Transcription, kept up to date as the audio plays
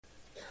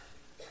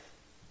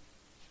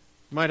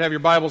You might have your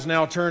Bibles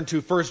now turned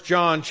to 1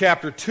 John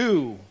chapter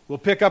 2. We'll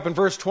pick up in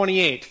verse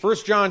 28. 1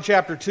 John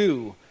chapter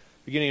 2,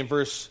 beginning in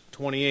verse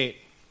 28.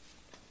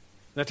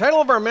 The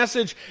title of our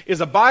message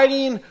is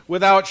Abiding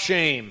Without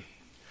Shame.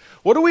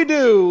 What do we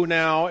do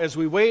now as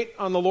we wait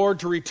on the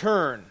Lord to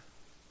return?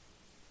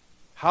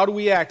 How do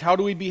we act? How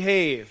do we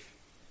behave?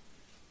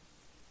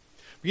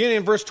 Beginning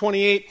in verse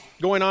 28,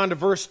 going on to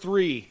verse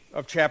 3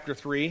 of chapter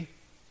 3.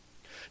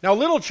 Now,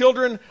 little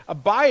children,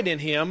 abide in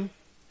him,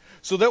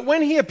 so that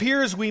when he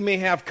appears we may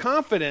have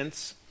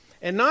confidence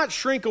and not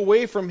shrink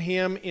away from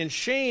him in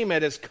shame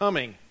at his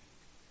coming.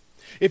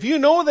 If you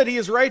know that he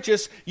is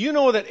righteous, you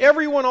know that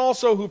everyone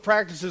also who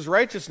practices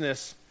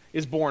righteousness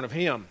is born of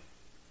him.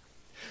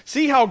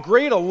 See how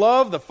great a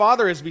love the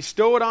Father has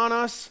bestowed on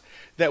us,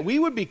 that we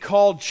would be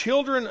called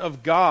children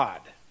of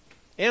God,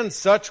 and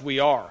such we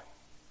are.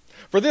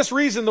 For this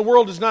reason the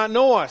world does not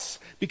know us,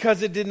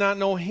 because it did not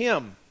know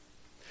him.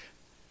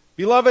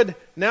 Beloved,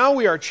 now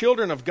we are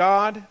children of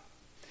God,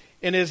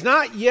 and it has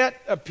not yet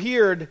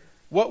appeared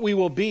what we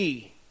will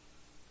be.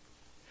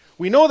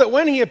 We know that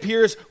when he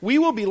appears, we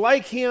will be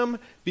like him,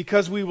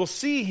 because we will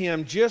see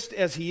him just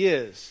as he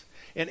is.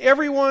 And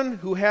everyone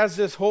who has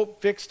this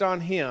hope fixed on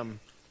him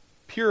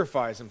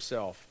purifies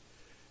himself,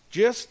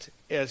 just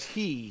as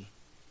he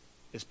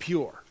is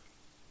pure.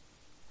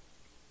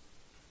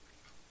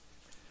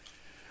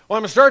 Well,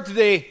 I'm going to start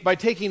today by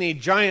taking a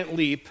giant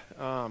leap.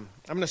 I'm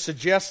going to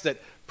suggest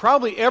that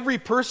probably every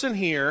person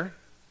here,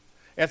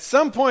 at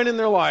some point in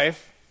their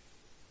life,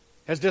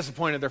 has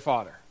disappointed their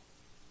father.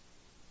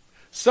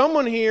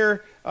 Someone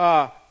here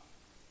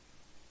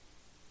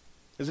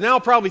is now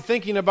probably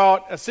thinking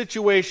about a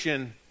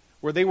situation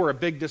where they were a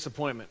big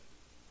disappointment.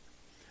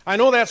 I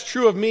know that's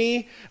true of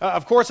me.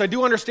 Of course, I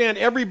do understand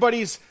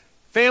everybody's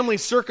family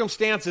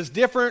circumstance is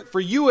different. For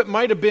you, it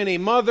might have been a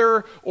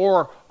mother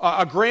or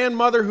a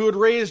grandmother who had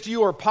raised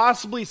you, or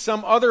possibly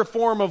some other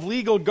form of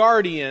legal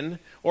guardian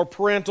or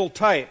parental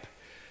type.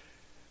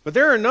 But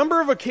there are a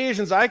number of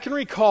occasions I can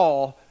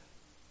recall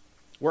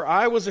where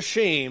I was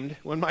ashamed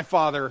when my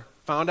father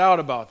found out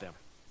about them.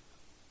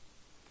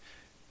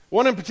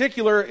 One in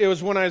particular, it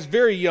was when I was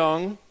very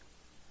young.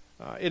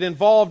 It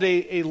involved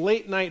a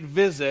late night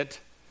visit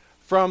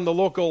from the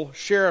local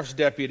sheriff's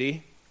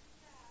deputy.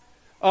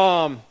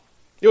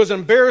 It was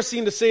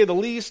embarrassing to say the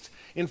least.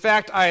 In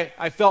fact,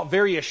 I felt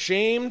very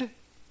ashamed.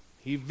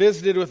 He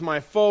visited with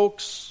my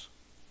folks.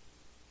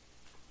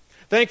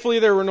 Thankfully,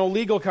 there were no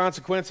legal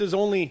consequences,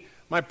 only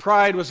my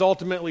pride was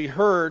ultimately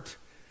hurt.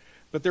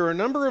 But there were a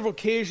number of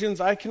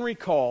occasions I can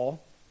recall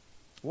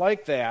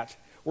like that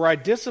where I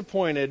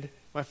disappointed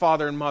my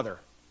father and mother.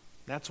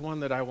 That's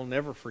one that I will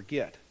never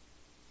forget.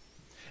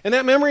 And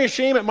that memory of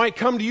shame, it might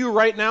come to you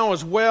right now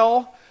as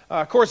well.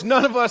 Of course,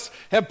 none of us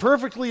have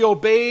perfectly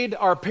obeyed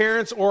our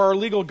parents or our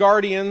legal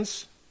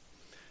guardians.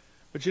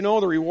 But you know,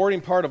 the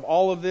rewarding part of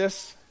all of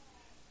this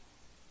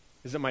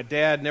is that my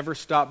dad never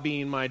stopped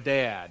being my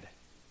dad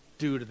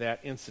due to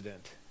that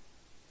incident.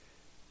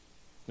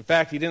 In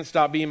fact, he didn't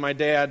stop being my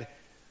dad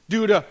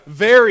due to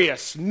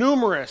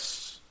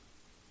numerous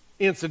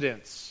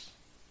incidents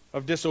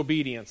of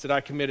disobedience that I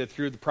committed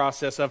through the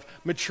process of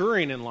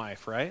maturing in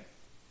life, right?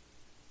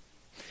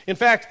 In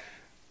fact,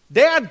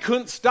 Dad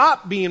couldn't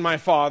stop being my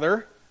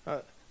father.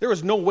 There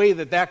was no way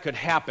that could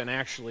happen,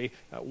 actually.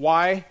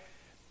 Why?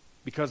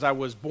 Because I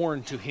was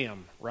born to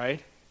him,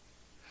 right?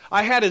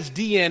 I had his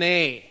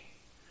DNA.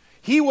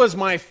 He was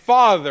my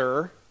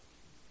father.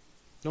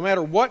 No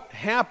matter what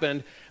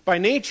happened, by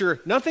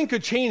nature, nothing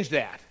could change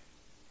that,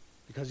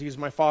 because he was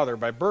my father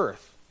by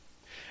birth.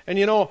 And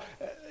you know,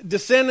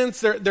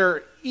 descendants,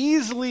 they're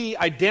easily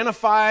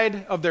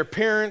identified of their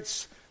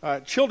parents.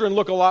 Children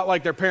look a lot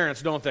like their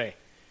parents, don't they?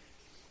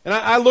 And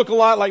I look a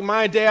lot like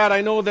my dad.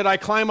 I know that I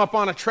climb up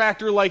on a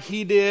tractor like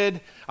he did.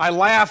 I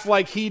laugh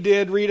like he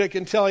did, Rita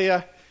can tell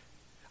you.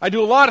 I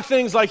do a lot of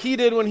things like he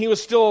did when he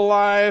was still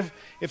alive.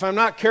 If I'm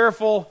not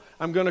careful,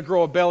 I'm going to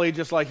grow a belly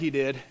just like he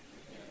did.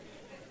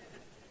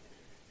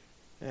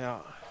 Yeah.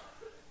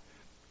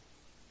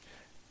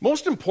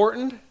 Most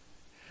important,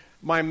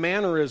 my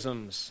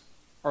mannerisms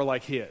are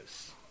like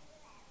his.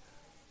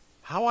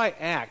 How I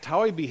act,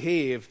 how I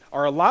behave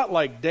are a lot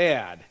like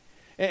Dad.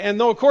 And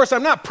though, of course,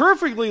 I'm not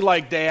perfectly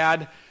like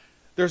Dad,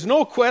 there's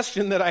no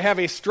question that I have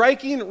a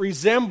striking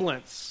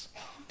resemblance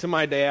to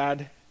my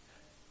dad.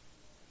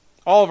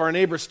 All of our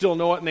neighbors still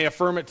know it, and they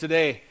affirm it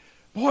today.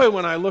 Boy,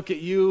 when I look at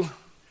you,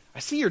 I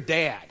see your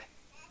dad.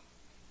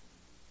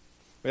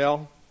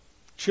 Well,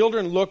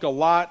 children look a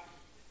lot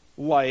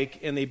like,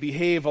 and they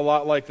behave a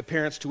lot like the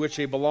parents to which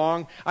they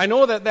belong. I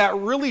know that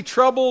really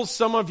troubles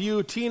some of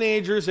you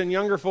teenagers and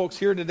younger folks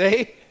here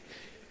today.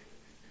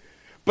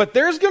 But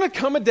there's going to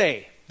come a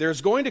day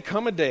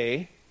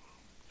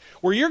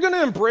where you're going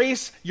to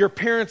embrace your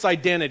parents'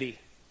 identity.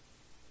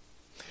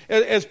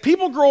 As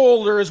people grow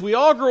older, as we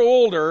all grow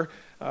older,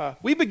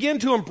 we begin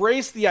to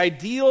embrace the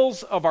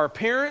ideals of our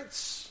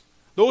parents,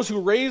 those who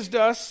raised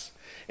us,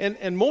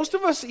 and most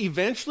of us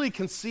eventually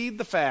concede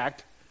the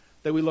fact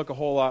that we look a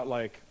whole lot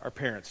like our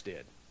parents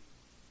did.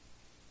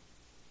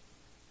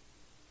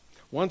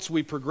 once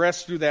we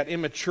progress through that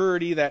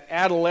immaturity, that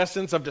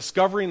adolescence of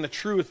discovering the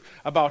truth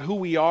about who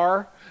we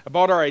are,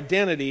 about our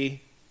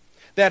identity,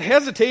 that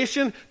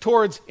hesitation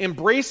towards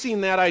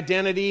embracing that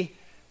identity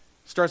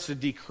starts to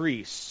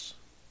decrease.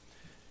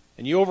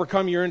 And you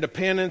overcome your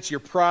independence, your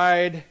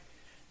pride, and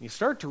you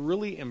start to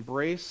really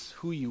embrace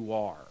who you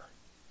are.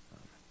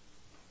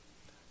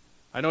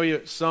 I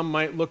know some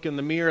might look in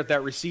the mirror at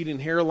that receding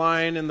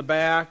hairline in the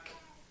back.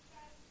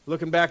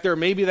 Looking back there,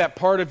 maybe that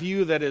part of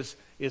you that is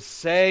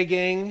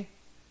sagging,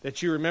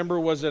 that you remember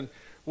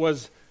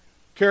was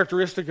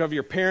characteristic of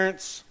your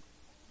parents.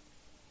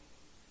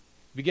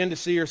 Begin to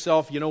see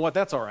yourself, you know what,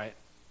 that's all right.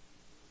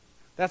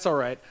 That's all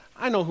right.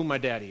 I know who my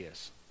daddy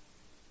is.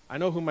 I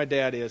know who my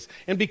dad is.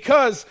 And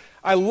because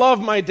I love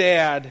my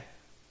dad,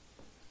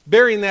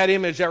 bearing that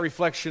image, that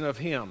reflection of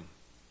him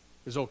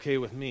is okay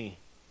with me.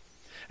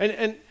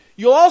 And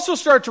you'll also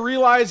start to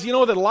realize, that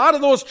a lot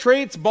of those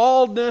traits,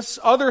 baldness,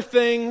 other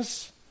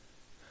things,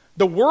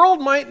 the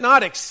world might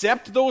not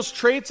accept those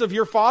traits of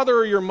your father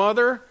or your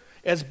mother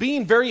as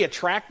being very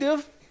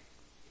attractive,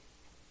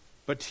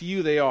 but to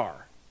you they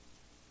are.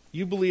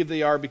 You believe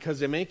they are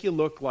because they make you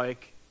look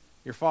like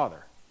your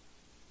father.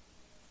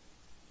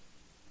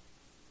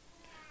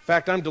 In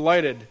fact, I'm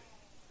delighted.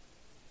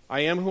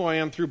 I am who I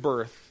am through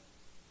birth,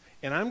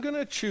 and I'm going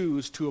to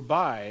choose to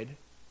abide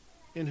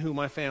in who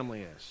my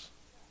family is.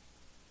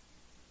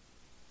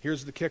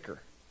 Here's the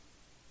kicker.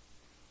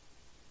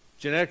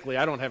 Genetically,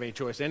 I don't have any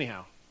choice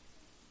anyhow.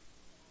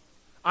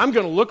 I'm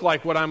going to look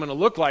like what I'm going to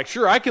look like.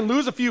 Sure, I can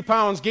lose a few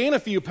pounds, gain a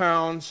few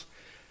pounds,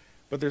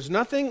 but there's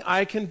nothing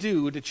I can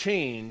do to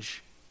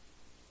change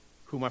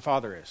who my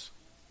father is.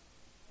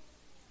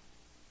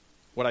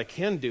 What I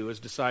can do is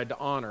decide to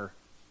honor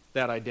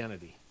that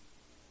identity.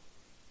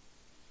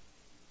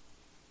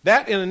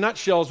 That, in a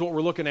nutshell, is what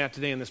we're looking at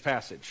today in this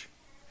passage.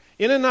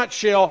 In a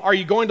nutshell, are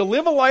you going to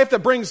live a life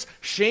that brings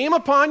shame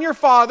upon your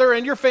father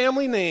and your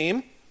family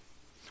name?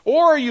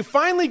 Or are you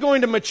finally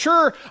going to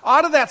mature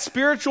out of that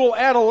spiritual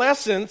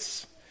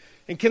adolescence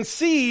and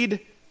concede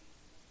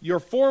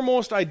your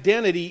foremost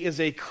identity is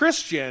a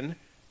Christian?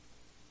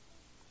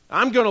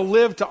 I'm going to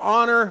live to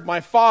honor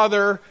my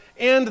Father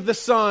and the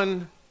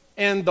Son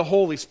and the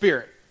Holy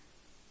Spirit.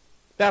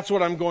 That's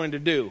what I'm going to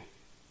do.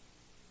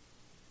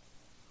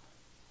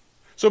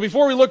 So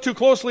before we look too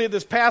closely at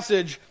this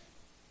passage,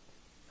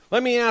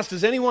 let me ask,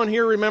 does anyone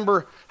here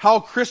remember how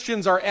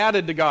Christians are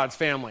added to God's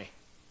family?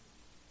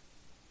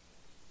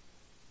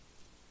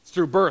 It's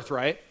through birth,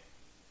 right?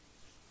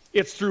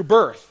 It's through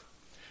birth.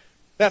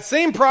 That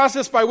same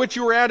process by which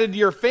you were added to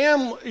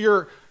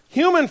your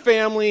human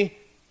family,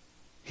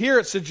 here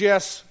it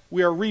suggests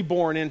we are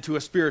reborn into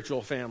a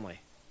spiritual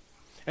family.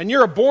 And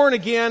you're a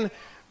born-again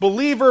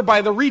believer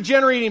by the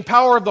regenerating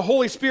power of the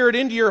Holy Spirit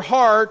into your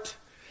heart,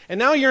 and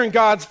now you're in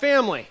God's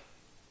family.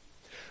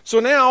 So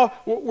now,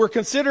 we're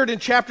considered in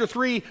chapter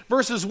 3,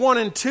 verses 1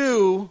 and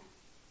 2,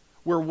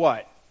 we're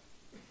what?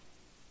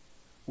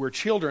 We're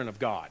children of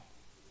God.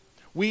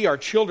 We are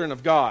children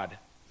of God.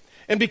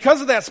 And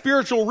because of that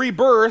spiritual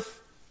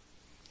rebirth,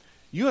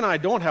 you and I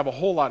don't have a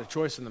whole lot of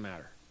choice in the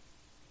matter.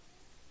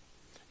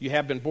 You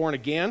have been born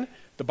again.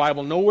 The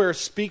Bible nowhere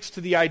speaks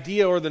to the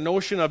idea or the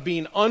notion of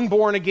being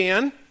unborn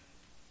again.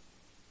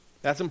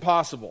 That's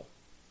impossible.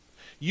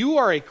 You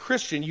are a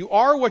Christian. You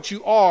are what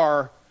you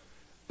are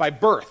by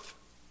birth.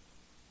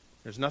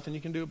 There's nothing you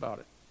can do about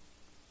it.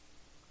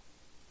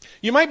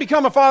 You might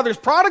become a father's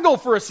prodigal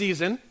for a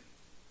season.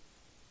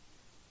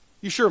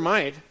 You sure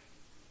might.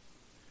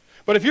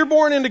 But if you're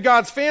born into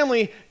God's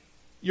family,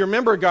 you're a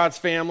member of God's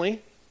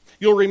family.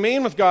 You'll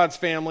remain with God's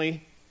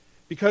family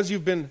because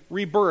you've been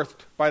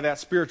rebirthed by that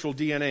spiritual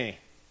DNA.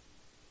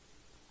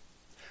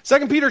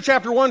 2 Peter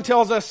chapter 1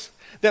 tells us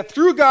that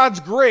through God's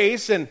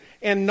grace and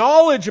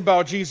knowledge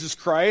about Jesus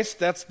Christ,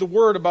 that's the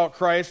word about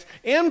Christ,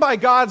 and by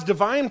God's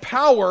divine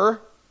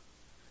power,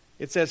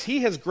 it says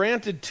He has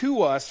granted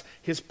to us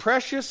His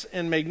precious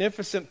and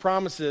magnificent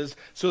promises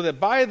so that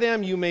by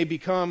them you may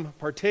become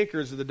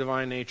partakers of the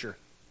divine nature.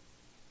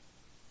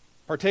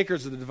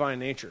 Partakers of the divine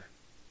nature.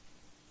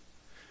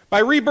 By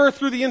rebirth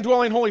through the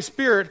indwelling Holy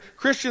Spirit,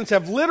 Christians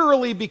have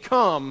literally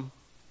become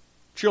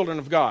children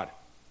of God.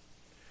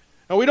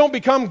 Now, we don't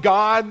become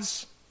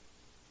gods.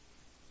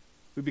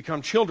 We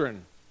become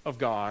children of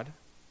God.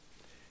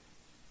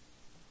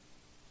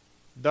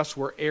 Thus,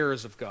 we're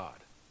heirs of God.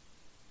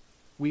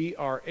 We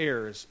are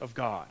heirs of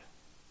God.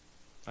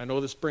 I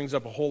know this brings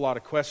up a whole lot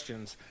of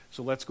questions,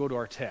 so let's go to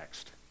our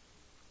text.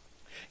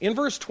 In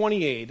verse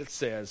 28, it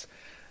says,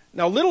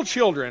 "Now, little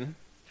children,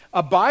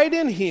 abide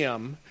in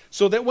Him,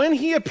 so that when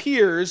He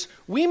appears,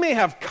 we may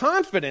have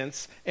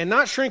confidence and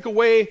not shrink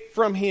away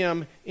from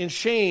Him in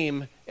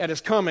shame at His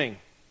coming."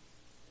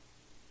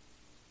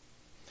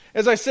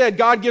 As I said,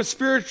 God gives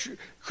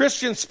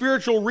Christians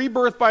spiritual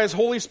rebirth by His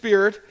Holy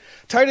Spirit.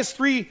 Titus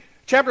 3,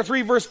 chapter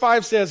 3, verse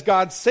 5 says,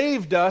 "God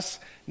saved us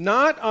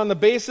not on the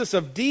basis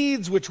of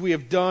deeds which we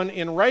have done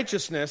in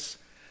righteousness,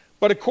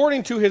 but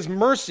according to His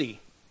mercy,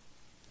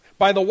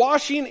 by the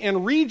washing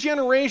and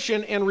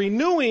regeneration and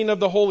renewing of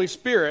the Holy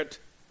Spirit,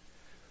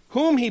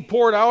 whom he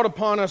poured out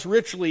upon us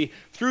richly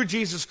through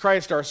Jesus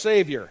Christ our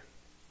Savior.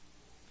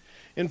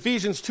 In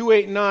Ephesians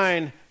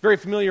 2:8-9, very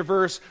familiar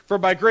verse, for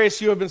by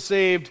grace you have been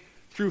saved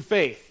through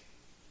faith,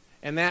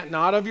 and that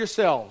not of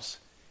yourselves.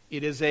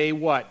 It is a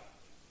what?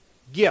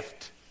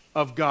 Gift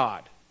of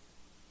God,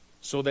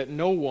 so that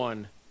no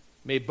one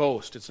may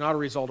boast. It's not a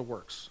result of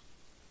works.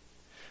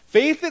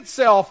 Faith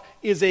itself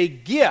is a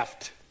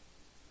gift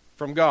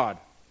from God.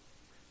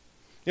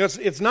 You know,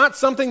 it's not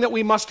something that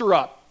we muster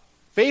up.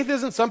 Faith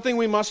isn't something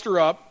we muster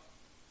up.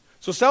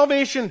 So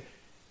salvation,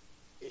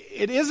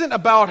 it isn't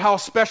about how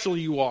special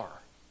you are.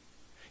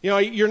 You know,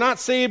 you're not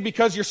saved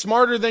because you're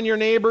smarter than your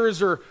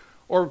neighbors or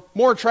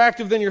more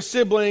attractive than your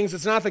siblings.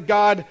 It's not that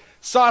God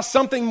saw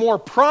something more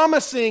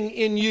promising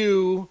in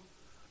you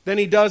than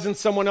he does in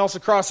someone else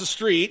across the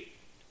street.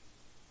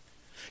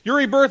 Your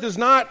rebirth is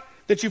not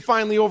that you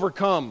finally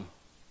overcome,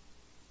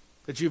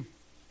 that you've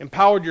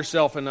empowered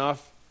yourself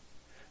enough,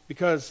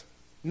 because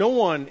no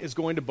one is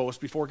going to boast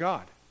before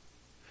God.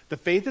 The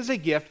faith is a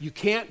gift. You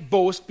can't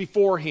boast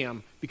before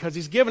him because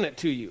he's given it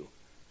to you.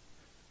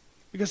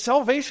 Because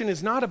salvation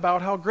is not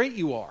about how great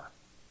you are.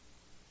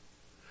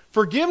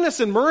 Forgiveness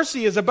and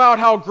mercy is about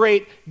how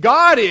great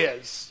God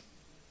is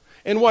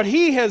and what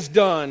he has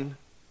done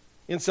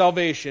in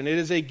salvation. It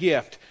is a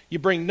gift. You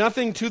bring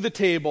nothing to the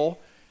table,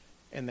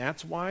 and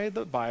that's why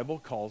the Bible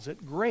calls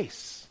it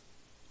grace.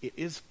 It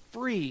is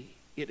free.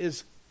 It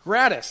is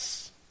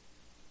gratis.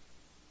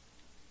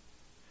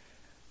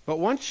 But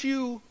once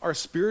you are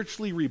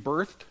spiritually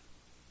rebirthed,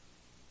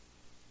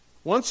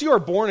 once you are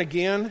born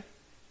again,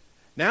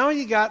 now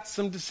you got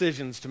some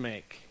decisions to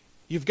make.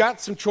 You've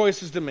got some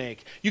choices to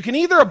make. You can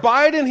either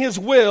abide in his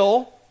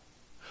will,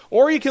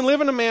 or you can live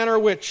in a manner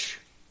which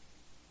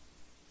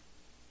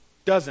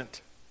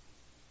doesn't.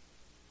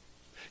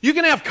 You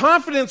can have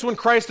confidence when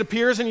Christ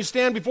appears and you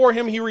stand before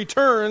him, he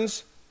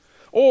returns,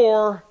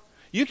 or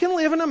you can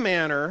live in a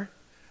manner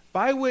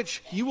by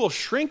which you will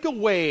shrink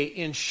away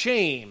in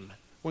shame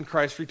when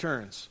Christ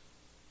returns.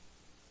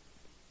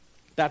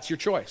 That's your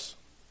choice.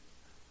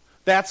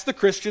 That's the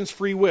Christian's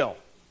free will.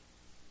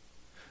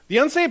 The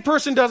unsaved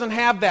person doesn't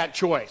have that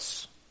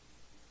choice.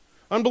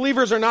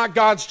 Unbelievers are not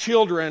God's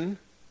children.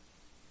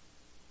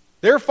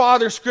 Their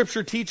father,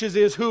 Scripture teaches,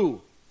 is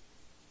who?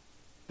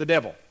 The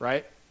devil,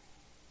 right?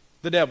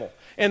 The devil.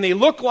 And they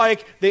look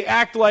like, they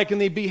act like, and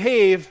they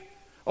behave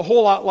a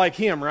whole lot like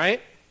him,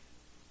 right?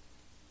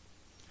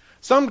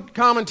 Some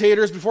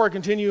commentators, before I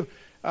continue,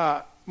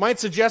 might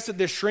suggest that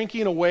this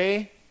shrinking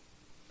away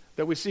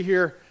that we see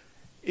here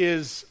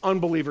is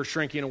unbelievers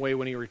shrinking away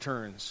when he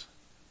returns.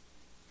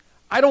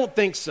 I don't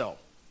think so.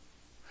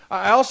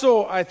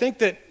 I think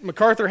that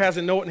MacArthur has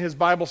a note in his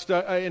Bible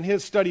in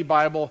his study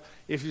Bible,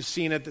 if you've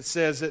seen it, that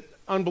says that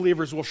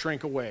unbelievers will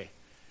shrink away.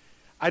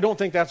 I don't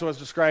think that's what it's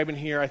describing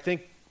here. I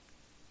think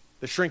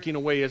the shrinking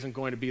away isn't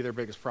going to be their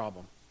biggest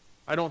problem.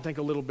 I don't think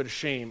a little bit of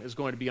shame is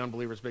going to be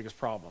unbelievers' biggest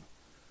problem.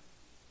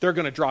 They're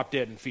going to drop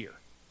dead in fear.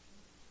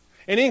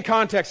 And in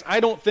context, I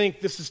don't think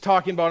this is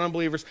talking about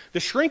unbelievers. The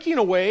shrinking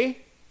away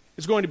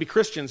is going to be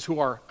Christians who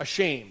are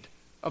ashamed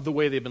of the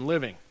way they've been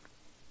living.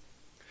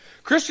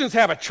 Christians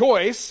have a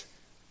choice.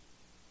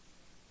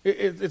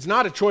 It's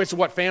not a choice of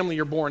what family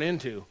you're born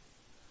into.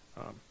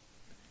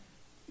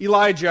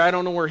 Elijah, I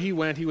don't know where he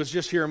went. He was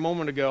just here a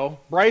moment ago.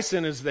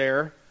 Bryson is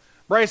there.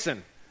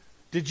 Bryson,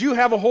 did you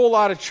have a whole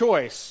lot of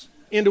choice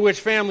into which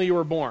family you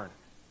were born?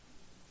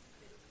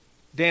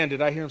 Dan,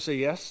 did I hear him say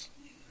yes?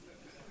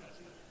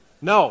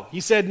 No. He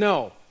said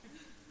no.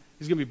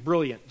 He's going to be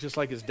brilliant, just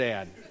like his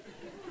dad.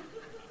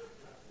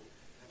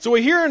 So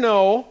we hear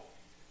no.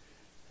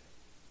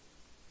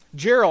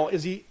 Gerald,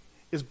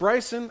 is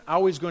Bryson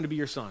always going to be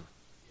your son?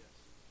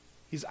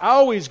 He's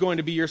always going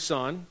to be your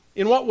son.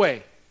 In what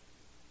way?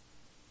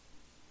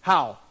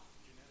 How?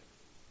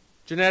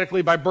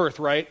 Genetically by birth,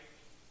 right?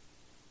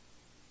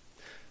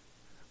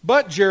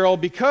 But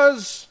Gerald,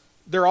 because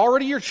they're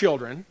already your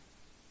children,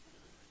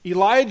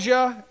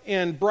 Elijah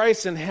and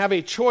Bryson have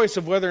a choice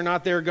of whether or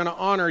not they're going to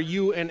honor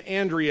you and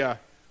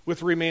Andrea with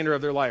the remainder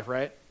of their life,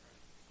 right?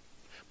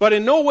 But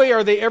in no way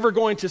are they ever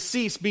going to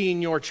cease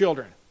being your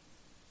children.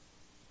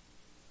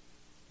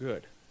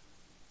 Good.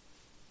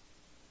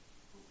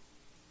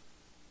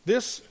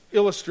 This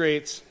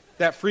illustrates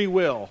that free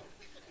will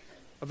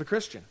of the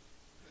Christian.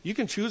 You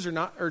can choose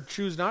or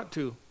choose not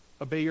to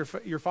obey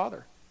your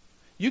father.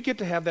 You get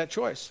to have that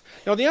choice.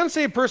 Now, the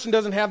unsaved person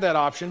doesn't have that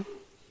option.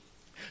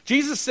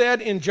 Jesus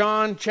said in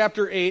John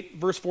chapter 8,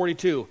 verse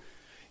 42,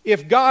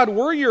 if God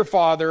were your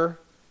father,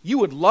 you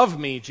would love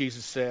me,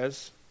 Jesus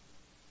says.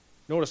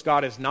 Notice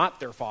God is not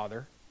their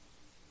father.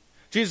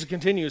 Jesus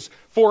continues,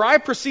 for I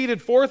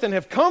proceeded forth and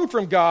have come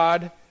from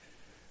God,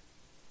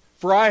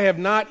 for I have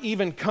not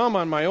even come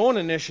on my own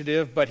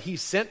initiative, but he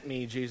sent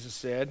me, Jesus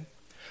said.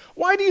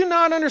 Why do you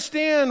not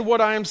understand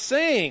what I am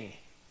saying?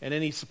 And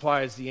then he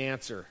supplies the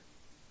answer.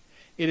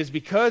 It is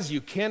because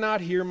you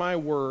cannot hear my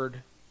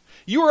word.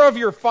 You are of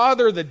your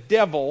father the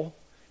devil,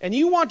 and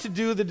you want to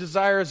do the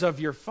desires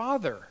of your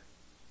father.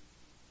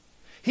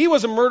 He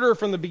was a murderer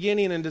from the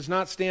beginning and does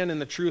not stand in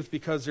the truth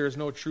because there is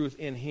no truth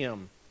in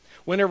him.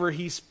 Whenever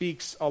he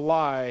speaks a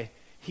lie,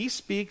 he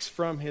speaks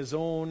from his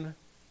own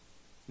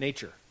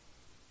nature.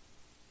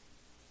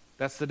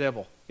 That's the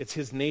devil. It's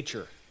his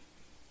nature.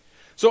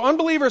 So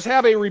unbelievers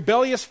have a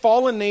rebellious,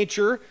 fallen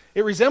nature.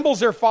 It resembles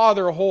their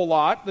father a whole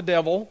lot, the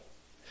devil.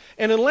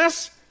 And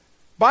unless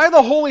by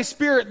the Holy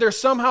Spirit they're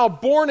somehow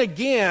born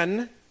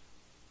again,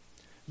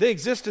 they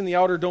exist in the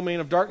outer domain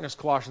of darkness,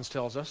 Colossians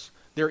tells us.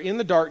 They're in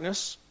the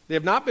darkness. They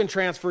have not been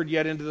transferred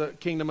yet into the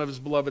kingdom of his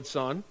beloved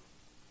Son.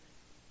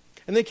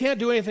 And they can't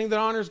do anything that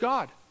honors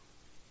God.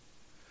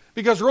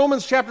 Because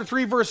Romans chapter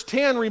 3, verse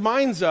 10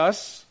 reminds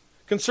us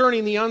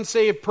concerning the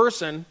unsaved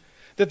person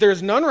that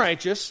there's none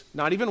righteous,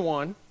 not even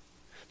one.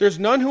 There's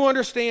none who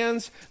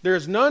understands.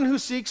 There's none who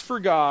seeks for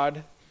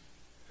God.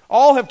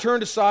 All have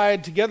turned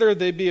aside. Together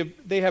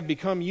they have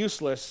become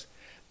useless.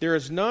 There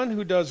is none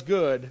who does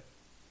good.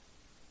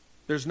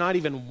 There's not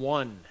even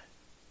one.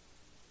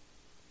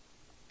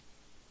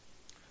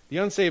 The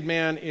unsaved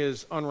man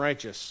is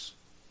unrighteous.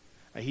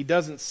 He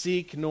doesn't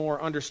seek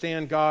nor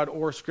understand God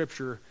or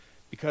Scripture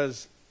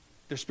because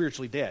they're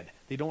spiritually dead.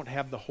 They don't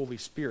have the Holy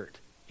Spirit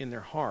in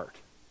their heart.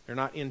 They're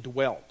not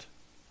indwelt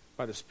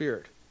by the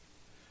Spirit.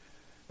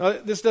 Now,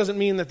 this doesn't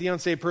mean that the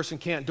unsaved person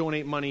can't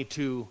donate money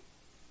to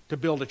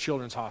build a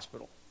children's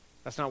hospital.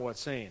 That's not what it's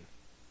saying.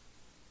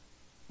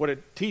 What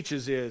it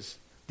teaches is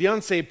the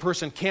unsaved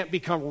person can't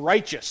become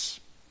righteous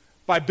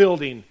by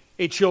building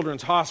a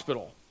children's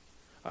hospital.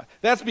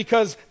 That's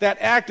because that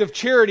act of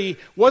charity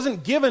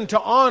wasn't given to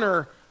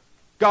honor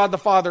God the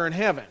Father in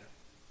heaven.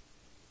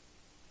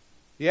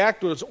 The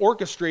act was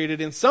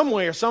orchestrated in some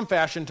way or some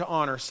fashion to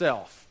honor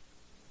self.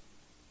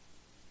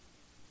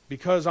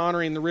 Because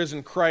honoring the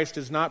risen Christ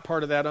is not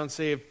part of that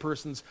unsaved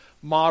person's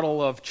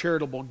model of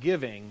charitable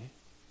giving,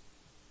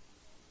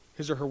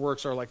 his or her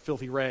works are like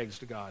filthy rags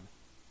to God.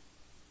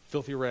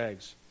 Filthy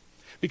rags.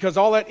 Because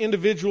all that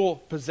individual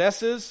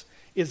possesses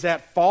is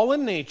that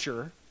fallen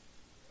nature,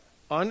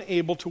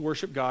 unable to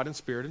worship God in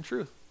spirit and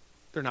truth.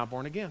 They're not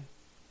born again.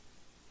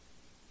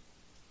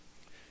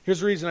 Here's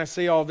the reason I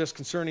say all this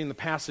concerning the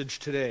passage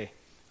today.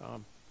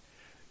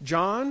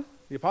 John,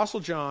 the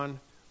Apostle John,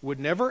 would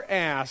never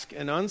ask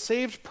an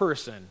unsaved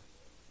person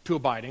to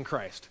abide in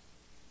Christ.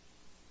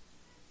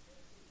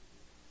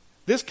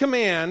 This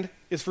command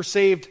is for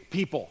saved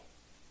people.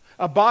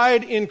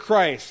 Abide in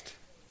Christ.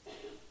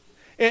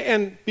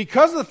 And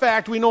because of the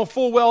fact we know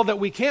full well that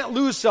we can't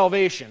lose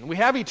salvation, we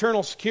have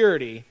eternal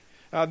security,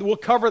 we'll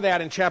cover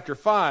that in chapter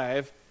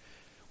 5,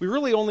 we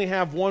really only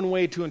have one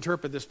way to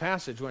interpret this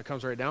passage when it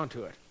comes right down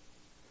to it.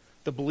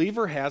 The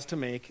believer has to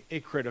make a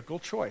critical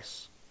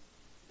choice.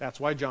 That's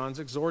why John's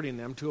exhorting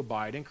them to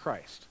abide in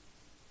Christ.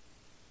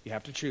 You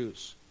have to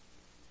choose.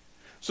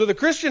 So the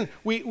Christian,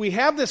 we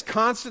have this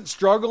constant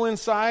struggle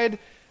inside.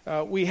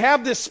 We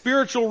have this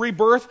spiritual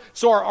rebirth.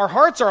 So our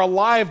hearts are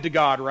alive to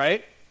God,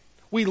 right?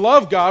 We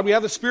love God. We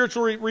have the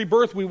spiritual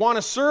rebirth. We want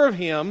to serve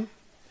Him.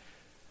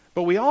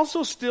 But we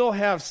also still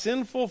have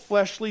sinful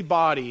fleshly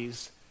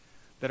bodies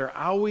that are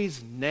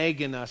always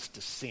nagging us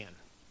to sin.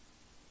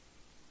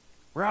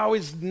 We're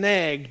always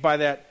nagged by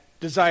that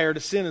desire to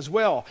sin as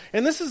well.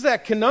 And this is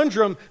that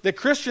conundrum that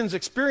Christians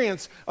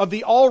experience of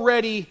the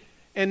already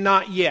and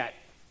not yet.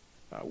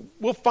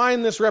 We'll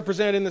find this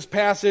represented in this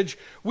passage.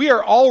 We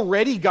are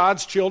already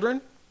God's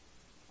children,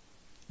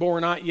 but we're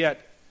not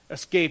yet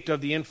escaped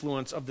of the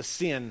influence of the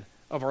sin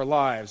of our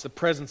lives, the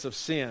presence of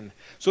sin.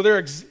 So there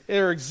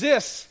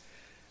exists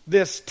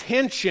this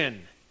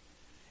tension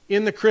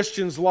in the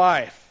Christian's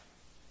life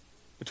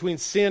between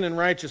sin and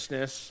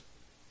righteousness.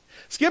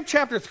 Skip to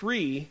chapter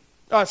 3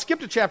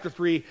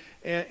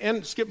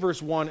 and skip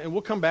verse 1, and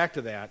we'll come back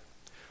to that.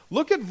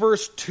 Look at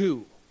verse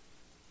 2.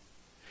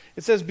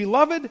 It says,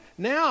 "Beloved,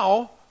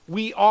 now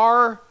we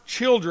are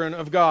children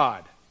of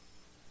God."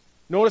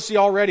 Notice the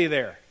already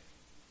there.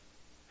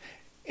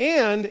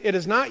 "And it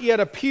has not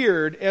yet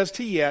appeared as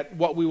to yet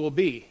what we will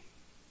be."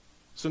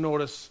 So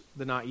notice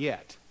the not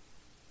yet.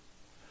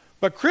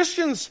 But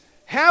Christians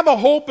have a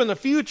hope in the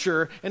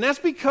future, and that's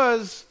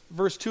because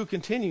verse 2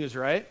 continues,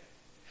 right?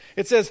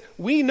 It says,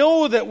 "We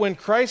know that when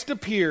Christ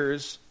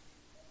appears,"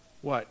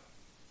 what?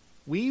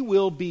 "We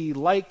will be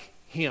like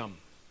Him,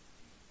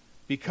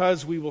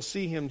 because we will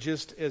see Him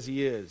just as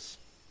He is."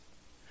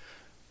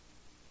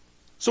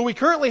 So we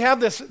currently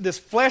have this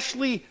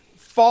fleshly,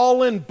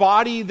 fallen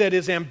body that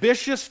is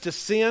ambitious to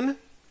sin.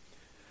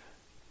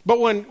 But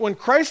when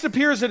Christ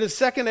appears at His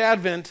second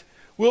advent,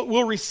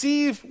 we'll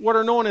receive what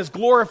are known as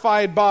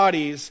glorified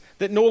bodies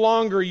that no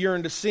longer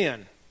yearn to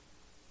sin.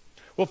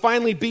 We'll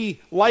finally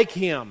be like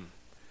Him,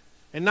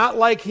 and not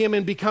like Him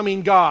in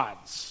becoming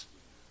gods.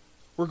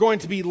 We're going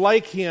to be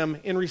like Him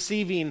in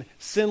receiving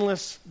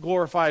sinless,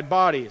 glorified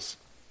bodies.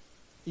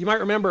 You might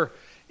remember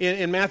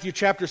in Matthew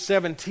chapter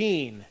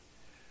 17,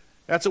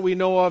 that's what we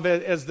know of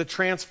as the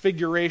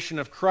transfiguration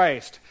of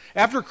Christ.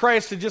 After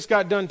Christ had just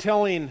got done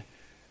telling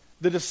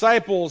the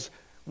disciples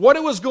what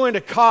it was going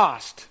to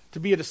cost to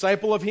be a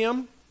disciple of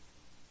Him,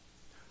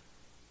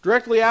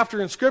 directly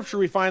after in Scripture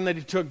we find that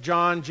He took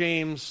John,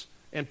 James,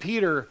 and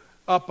Peter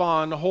up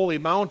on the holy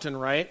mountain,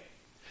 right?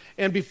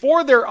 And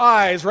before their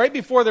eyes, right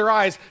before their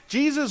eyes,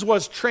 Jesus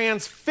was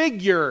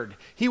transfigured.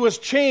 He was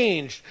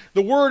changed.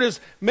 The word is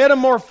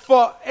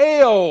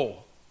metamorpheo.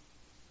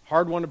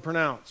 Hard one to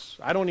pronounce.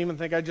 I don't even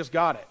think I just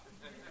got it.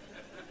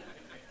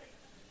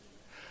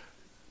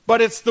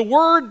 But it's the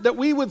word that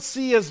we would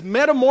see as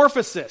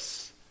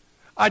metamorphosis.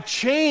 A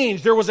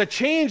change. There was a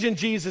change in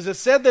Jesus. It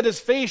said that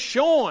his face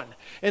shone.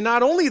 And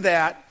not only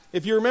that,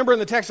 if you remember in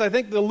the text, I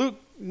think the Luke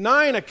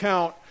 9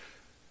 account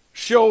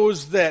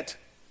shows that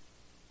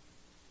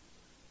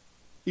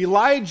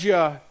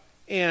Elijah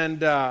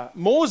and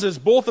Moses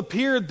both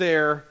appeared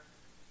there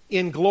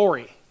in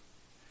glory.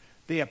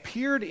 They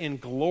appeared in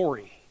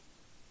glory.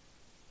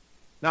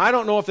 Now, I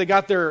don't know if they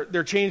got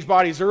their changed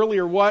bodies early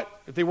or what,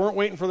 if they weren't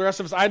waiting for the rest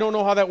of us. I don't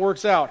know how that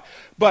works out.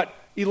 But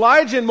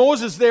Elijah and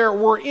Moses there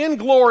were in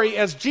glory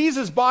as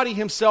Jesus' body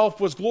himself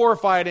was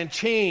glorified and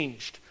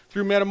changed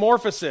through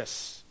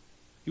metamorphosis.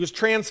 He was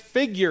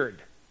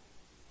transfigured.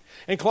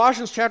 And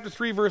Colossians chapter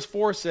 3, verse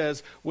 4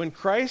 says, when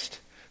Christ,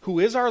 who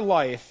is our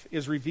life,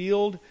 is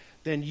revealed,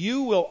 then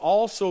you will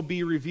also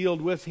be revealed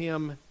with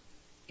him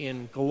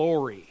in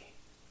glory.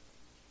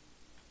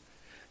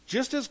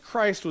 Just as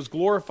Christ was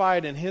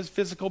glorified in his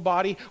physical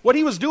body, what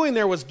he was doing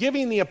there was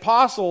giving the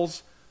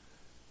apostles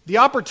the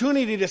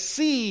opportunity to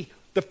see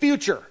the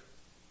future.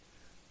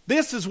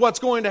 This is what's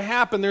going to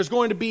happen. There's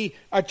going to be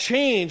a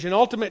change, an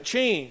ultimate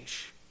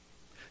change.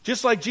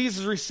 Just like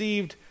Jesus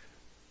received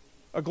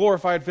a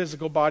glorified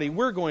physical body,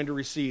 we're going to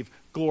receive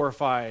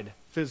glorified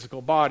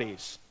physical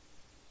bodies.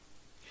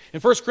 In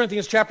 1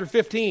 Corinthians chapter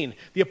 15,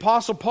 the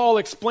Apostle Paul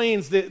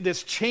explains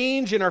this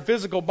change in our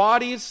physical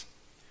bodies,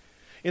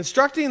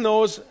 instructing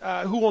those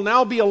who will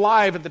now be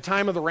alive at the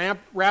time of the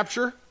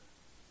rapture.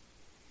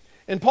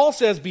 And Paul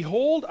says,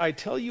 behold, I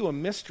tell you a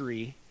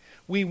mystery.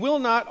 We will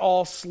not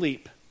all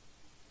sleep.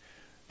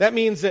 That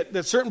means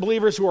that certain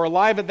believers who are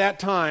alive at that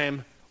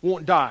time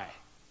won't die.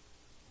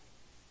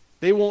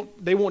 They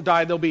won't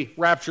die. They'll be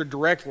raptured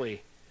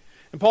directly.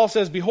 And Paul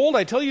says, behold,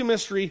 I tell you a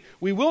mystery.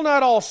 We will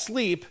not all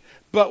sleep,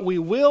 but we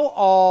will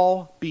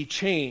all be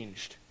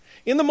changed.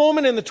 In the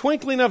moment, in the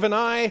twinkling of an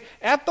eye,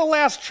 at the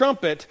last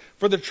trumpet,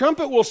 for the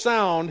trumpet will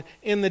sound,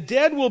 and the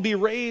dead will be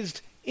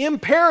raised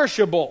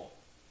imperishable.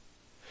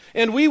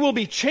 And we will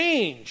be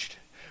changed.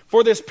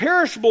 For this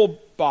perishable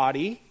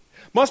body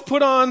must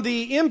put on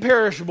the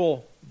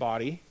imperishable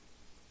body,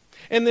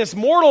 and this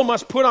mortal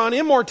must put on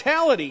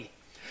immortality.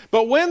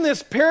 But when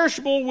this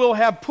perishable will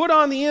have put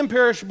on the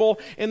imperishable,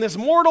 and this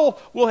mortal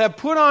will have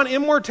put on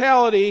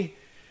immortality,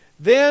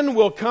 then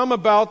will come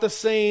about the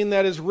saying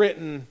that is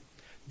written,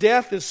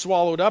 death is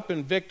swallowed up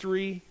in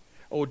victory.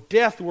 O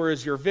death, where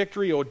is your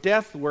victory? O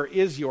death, where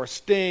is your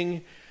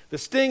sting? The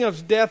sting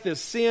of death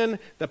is sin.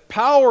 The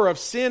power of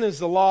sin is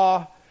the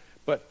law.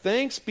 But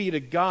thanks be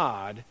to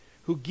God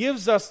who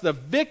gives us the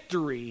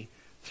victory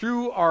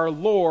through our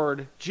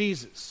Lord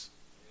Jesus.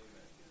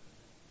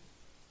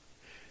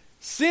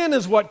 Sin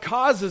is what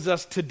causes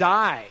us to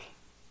die.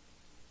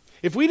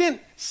 If we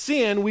didn't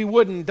sin, we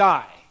wouldn't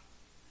die.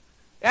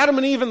 Adam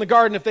and Eve in the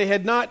garden, if they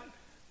had not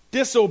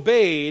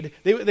disobeyed,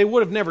 they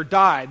would have never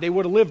died. They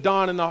would have lived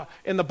on,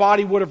 and the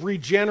body would have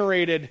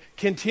regenerated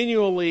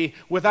continually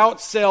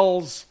without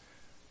cells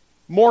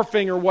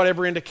morphing or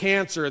whatever into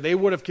cancer. They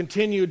would have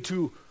continued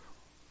to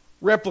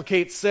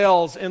replicate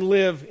cells and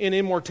live in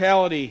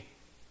immortality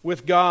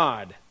with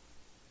God.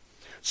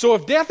 So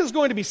if death is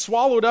going to be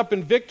swallowed up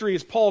in victory,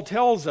 as Paul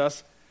tells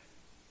us,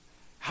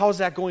 how is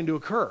that going to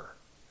occur?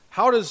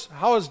 How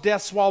is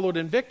death swallowed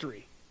in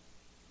victory?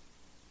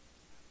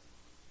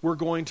 We're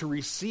going to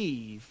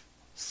receive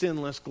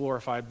sinless,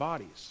 glorified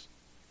bodies.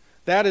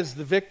 That is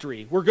the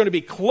victory. We're going to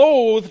be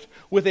clothed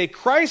with a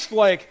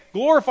Christ-like,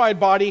 glorified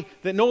body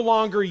that no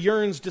longer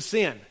yearns to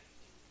sin.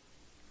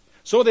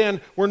 So then,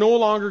 we're no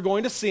longer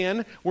going to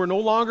sin. We're no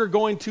longer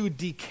going to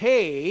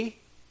decay.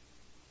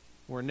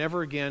 We're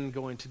never again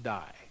going to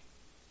die.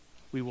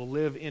 We will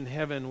live in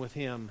heaven with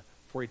him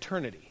for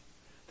eternity.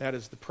 That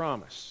is the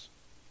promise.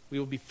 We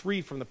will be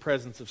free from the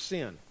presence of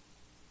sin.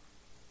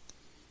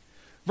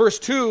 Verse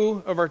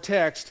 2 of our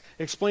text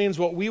explains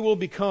what we will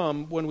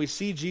become when we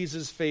see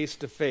Jesus face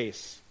to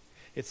face.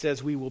 It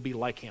says we will be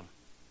like him.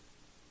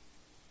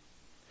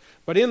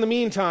 But in the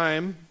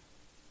meantime,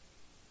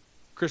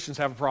 Christians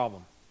have a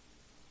problem.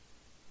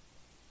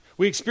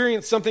 We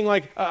experience something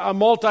like a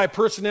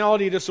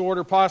multi-personality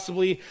disorder,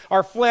 possibly.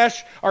 Our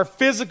flesh, our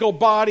physical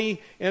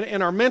body,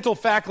 and our mental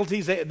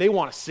faculties, they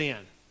want to sin,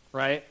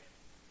 right?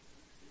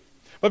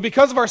 But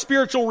because of our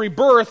spiritual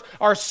rebirth,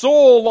 our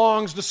soul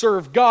longs to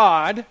serve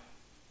God.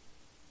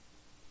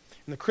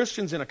 And the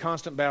Christian's in a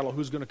constant battle.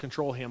 Who's going to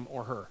control him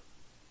or her?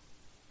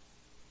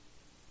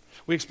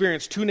 We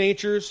experience two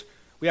natures.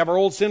 We have our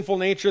old sinful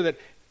nature that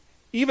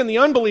even the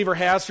unbeliever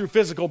has through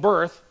physical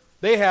birth.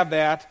 They have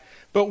that.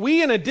 But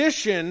we, in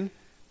addition,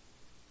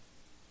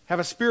 have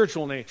a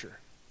spiritual nature.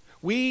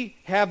 We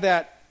have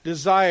that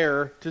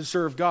desire to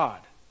serve God.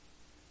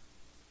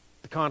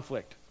 The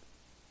conflict.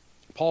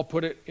 Paul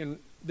put it in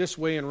this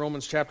way in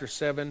Romans chapter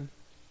 7.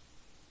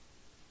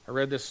 I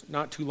read this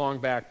not too long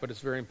back, but it's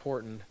very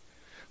important.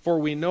 For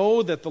we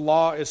know that the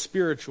law is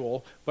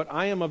spiritual, but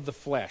I am of the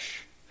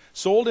flesh,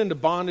 sold into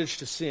bondage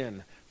to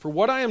sin. For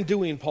what I am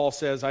doing, Paul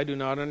says, I do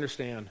not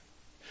understand.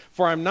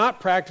 For I am not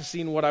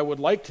practicing what I would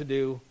like to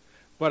do,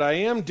 but I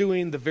am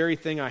doing the very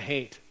thing I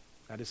hate.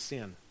 That is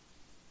sin.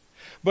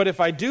 But if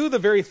I do the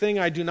very thing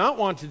I do not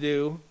want to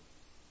do,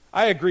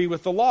 I agree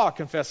with the law,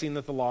 confessing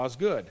that the law is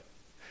good.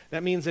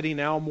 That means that he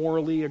now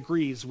morally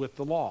agrees with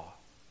the law.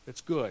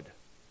 It's good.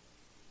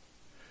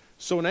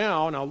 So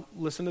now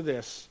listen to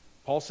this.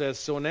 Paul says,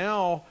 so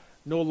now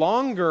no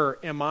longer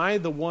am I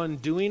the one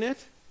doing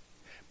it,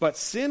 but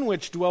sin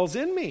which dwells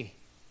in me.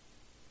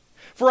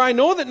 For I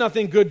know that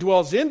nothing good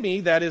dwells in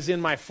me, that is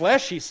in my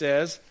flesh, he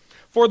says.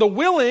 For the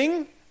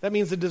willing, that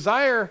means the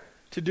desire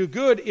to do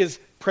good, is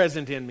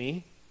present in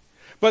me.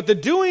 But the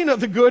doing of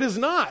the good is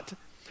not.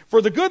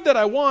 For the good that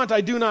I want,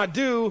 I do not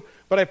do,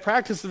 but I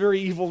practice the very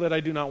evil that I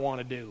do not want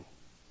to do.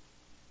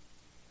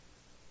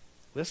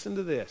 Listen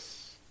to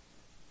this.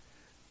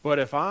 But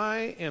if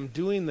I am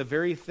doing the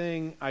very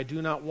thing I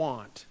do not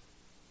want,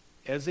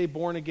 as a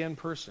born-again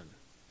person,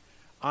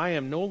 I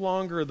am no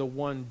longer the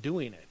one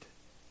doing it,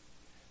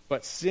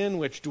 but sin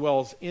which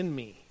dwells in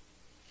me.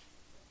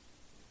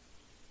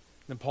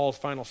 Then Paul's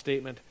final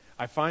statement,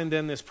 I find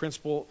then this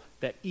principle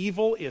that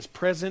evil is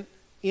present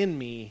in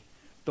me,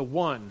 the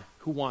one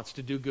who wants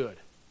to do good.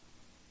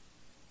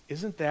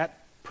 Isn't that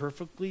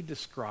perfectly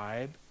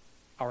describe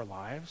our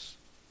lives?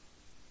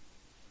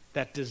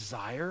 That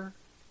desire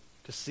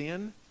to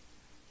sin,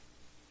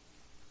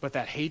 but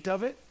that hate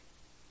of it,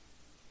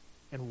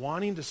 and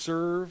wanting to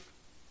serve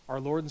our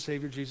Lord and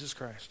Savior Jesus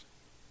Christ.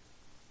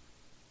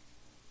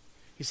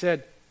 He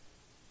said,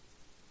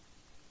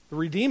 the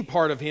redeemed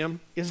part of him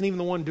isn't even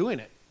the one doing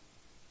it.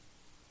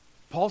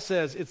 Paul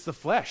says it's the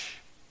flesh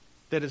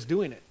that is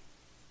doing it.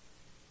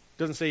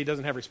 Doesn't say he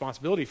doesn't have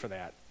responsibility for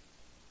that.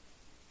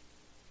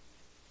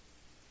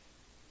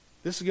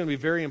 This is going to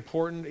be very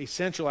important,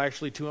 essential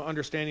actually, to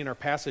understanding our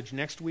passage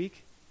next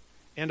week,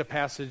 and a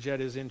passage that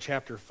is in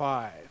chapter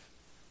 5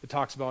 that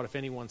talks about if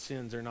anyone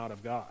sins, they're not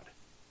of God.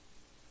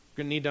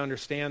 You're going to need to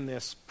understand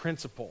this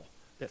principle,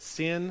 that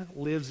sin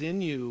lives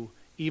in you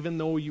even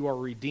though you are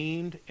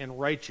redeemed and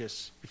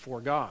righteous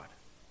before God.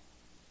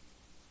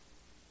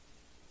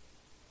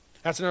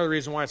 That's another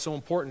reason why it's so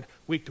important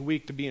week to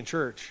week to be in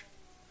church,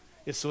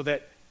 is so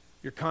that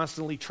you're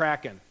constantly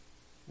tracking.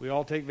 We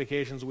all take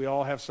vacations, we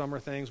all have summer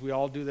things, we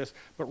all do this,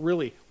 but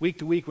really, week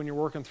to week when you're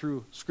working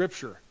through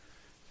Scripture,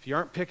 if you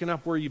aren't picking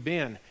up where you've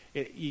been,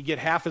 you get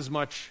half as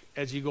much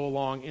as you go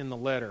along in the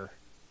letter.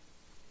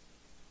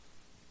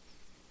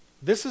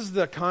 This is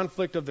the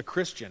conflict of the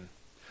Christian.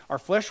 Our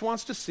flesh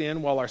wants to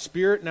sin, while our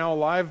spirit, now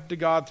alive to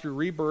God through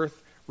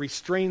rebirth,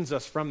 restrains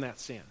us from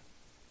that sin.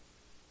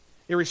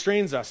 It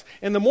restrains us.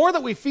 And the more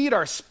that we feed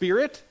our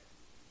spirit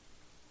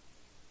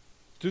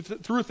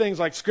through things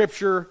like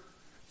Scripture,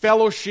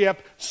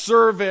 fellowship,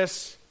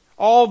 service,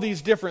 all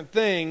these different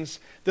things,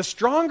 the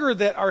stronger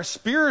that our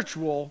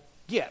spiritual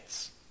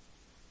gets.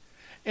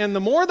 And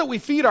the more that we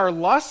feed our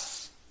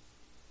lusts,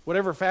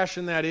 whatever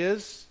fashion that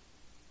is,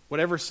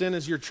 whatever sin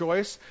is your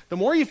choice, the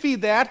more you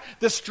feed that,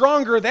 the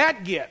stronger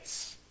that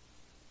gets.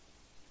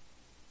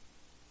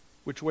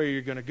 Which way are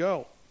you going to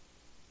go?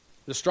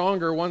 The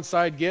stronger one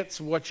side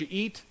gets what you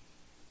eat,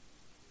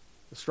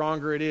 the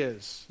stronger it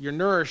is. You're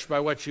nourished by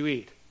what you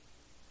eat.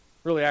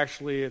 Really,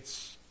 actually,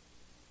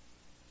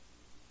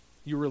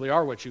 you really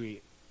are what you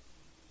eat.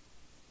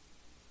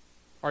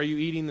 Are you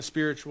eating the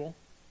spiritual?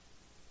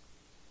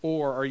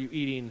 Or are you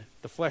eating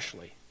the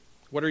fleshly?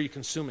 What are you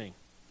consuming?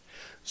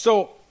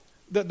 So,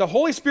 the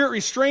Holy Spirit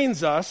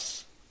restrains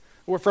us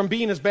from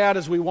being as bad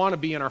as we want to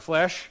be in our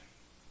flesh.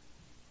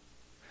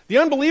 The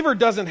unbeliever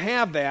doesn't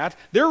have that.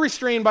 They're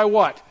restrained by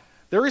what?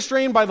 They're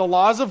restrained by the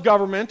laws of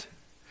government.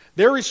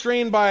 They're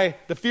restrained by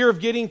the fear of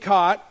getting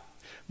caught,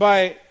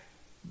 by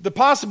the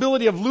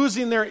possibility of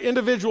losing their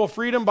individual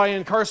freedom by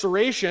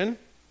incarceration.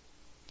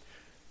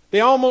 They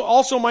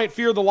also might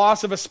fear the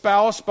loss of a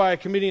spouse by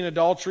committing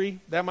adultery.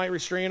 That might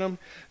restrain them.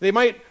 They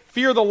might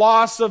fear the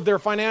loss of their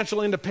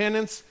financial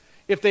independence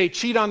if they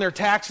cheat on their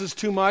taxes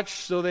too much,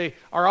 so they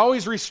are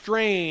always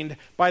restrained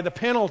by the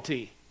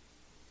penalty.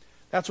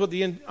 That's what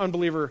the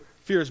unbeliever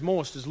fears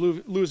most, is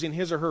losing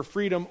his or her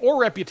freedom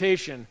or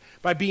reputation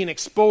by being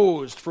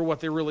exposed for what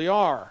they really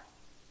are.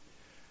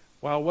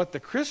 While what the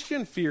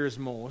Christian fears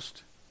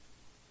most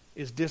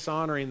is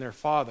dishonoring their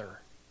Father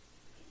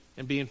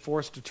and being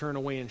forced to turn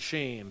away in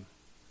shame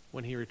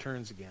when He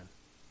returns again.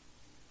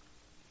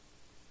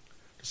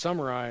 To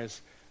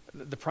summarize,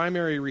 the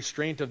primary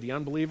restraint of the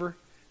unbeliever,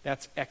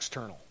 that's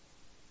external.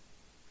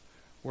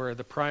 Where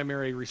the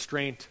primary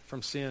restraint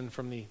from sin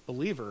from the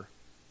believer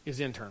is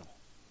internal,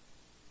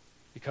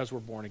 because we're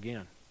born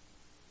again.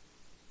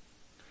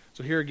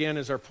 So here again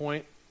is our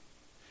point.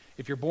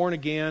 If you're born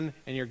again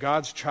and you're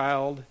God's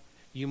child,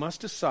 you must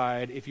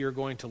decide if you're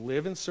going to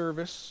live in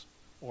service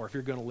or if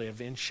you're going to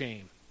live in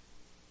shame.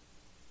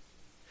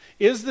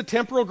 Is the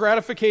temporal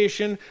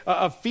gratification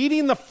of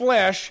feeding the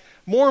flesh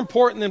more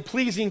important than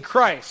pleasing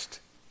Christ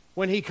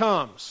when He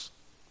comes?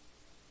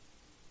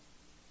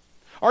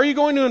 Are you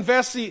going to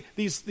invest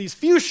these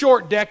few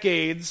short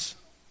decades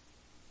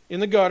in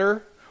the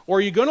gutter, or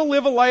are you going to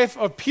live a life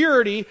of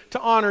purity to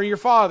honor your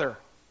Father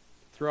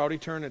throughout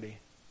eternity?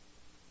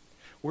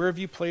 Where have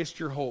you placed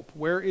your hope?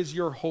 Where is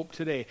your hope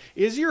today?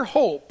 Is your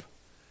hope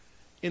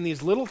in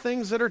these little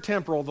things that are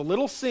temporal, the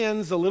little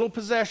sins, the little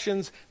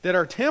possessions that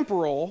are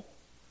temporal,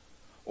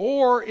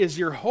 or is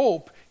your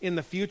hope in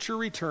the future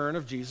return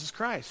of Jesus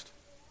Christ?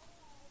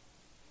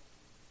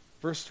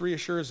 Verse 3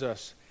 assures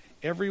us,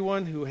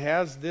 everyone who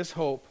has this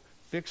hope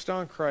fixed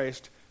on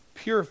Christ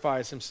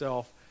purifies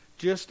himself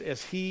just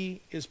as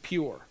he is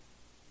pure.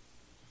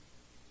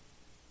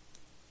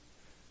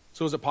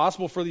 So is it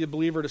possible for the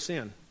believer to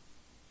sin?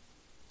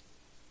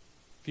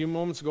 A few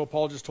moments ago,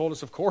 Paul just told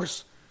us, of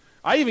course.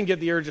 I even get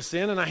the urge to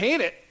sin, and I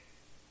hate it.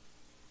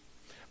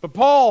 But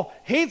Paul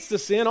hates the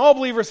sin. All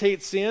believers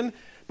hate sin.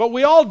 But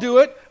we all do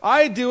it.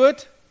 I do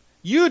it.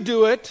 You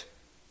do it.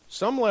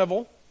 Some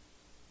level.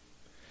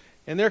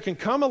 And there can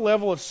come a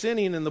level of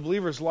sinning in the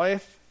believer's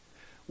life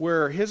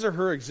where his or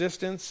her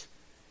existence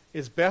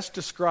is best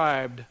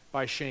described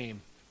by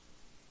shame.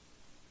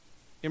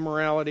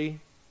 Immorality,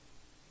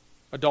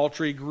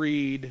 adultery,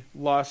 greed,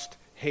 lust,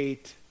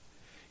 hate.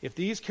 If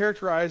these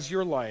characterize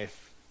your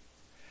life,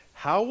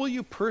 how will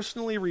you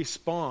personally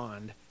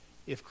respond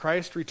if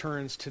Christ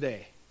returns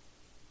today?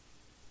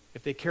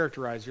 If they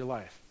characterize your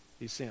life,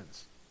 these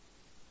sins.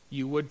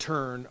 You would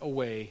turn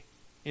away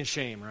in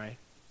shame, right?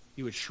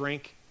 You would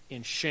shrink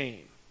in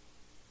shame.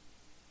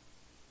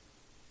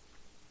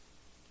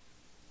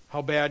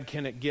 How bad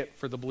can it get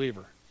for the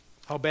believer?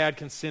 How bad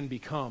can sin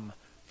become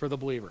for the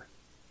believer?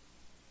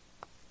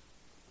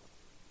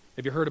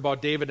 Have you heard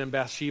about David and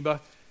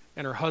Bathsheba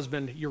and her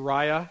husband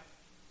Uriah,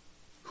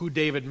 who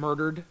David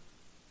murdered,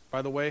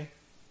 by the way?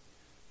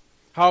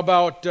 How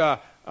about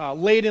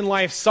late in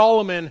life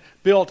Solomon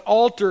built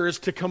altars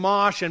to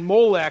Chemosh and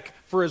Molech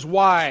for his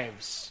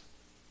wives?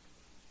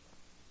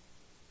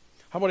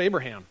 How about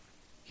Abraham?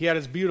 He had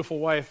his beautiful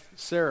wife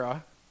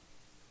Sarah,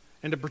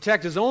 and to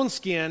protect his own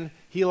skin,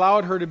 he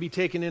allowed her to be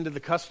taken into the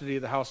custody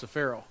of the house of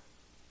Pharaoh.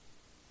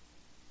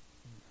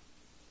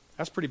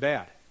 That's pretty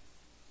bad.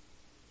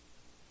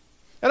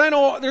 And I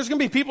know there's going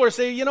to be people who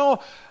say,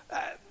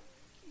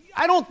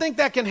 I don't think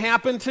that can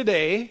happen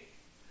today.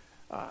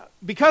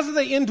 Because of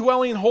the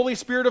indwelling Holy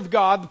Spirit of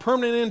God, the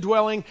permanent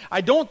indwelling,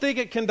 I don't think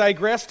it can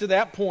digress to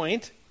that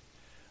point.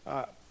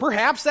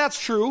 Perhaps that's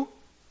true.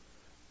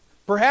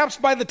 Perhaps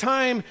by the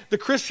time the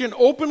Christian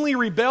openly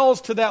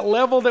rebels to that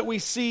level that we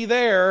see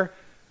there,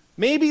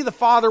 maybe the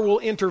Father will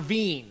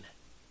intervene. In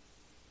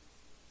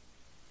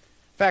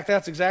fact,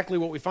 that's exactly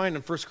what we find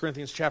in 1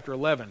 Corinthians chapter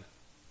 11.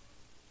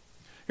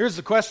 Here's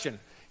the question.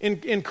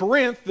 In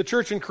Corinth, the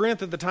church in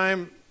Corinth at the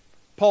time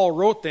Paul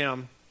wrote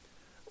them,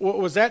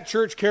 was that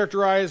church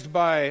characterized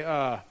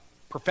by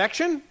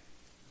perfection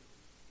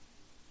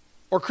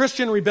or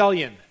Christian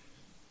rebellion?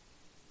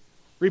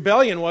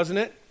 Rebellion, wasn't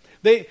it?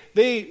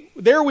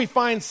 There we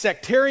find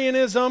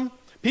sectarianism.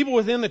 People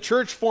within the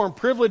church form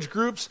privileged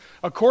groups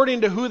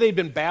according to who they've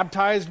been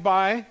baptized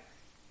by.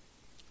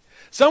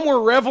 Some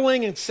were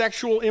reveling in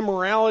sexual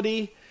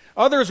immorality.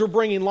 Others were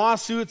bringing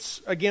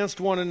lawsuits against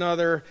one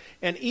another.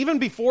 And even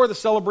before the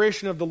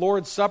celebration of the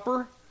Lord's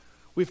Supper,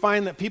 we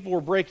find that people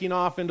were breaking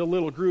off into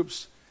little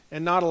groups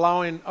and not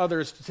allowing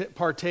others to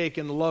partake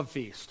in the love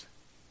feast.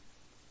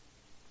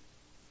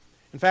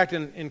 In fact,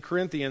 in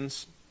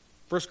Corinthians,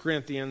 1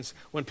 Corinthians,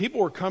 when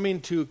people were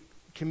coming to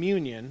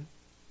communion,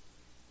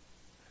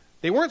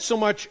 they weren't so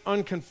much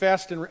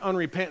unconfessed and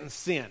unrepentant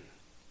sin.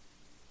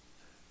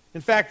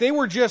 In fact, they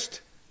were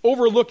just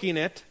overlooking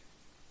it.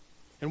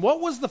 And what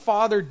was the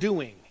Father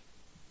doing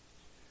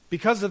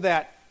because of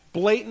that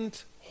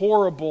blatant,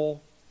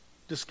 horrible,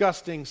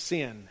 disgusting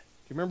sin? Do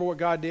you remember what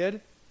God did?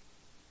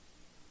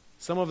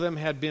 Some of them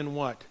had been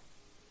what?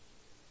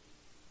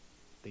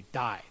 They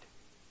died.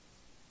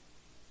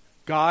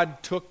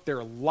 God took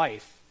their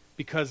life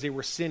because they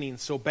were sinning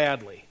so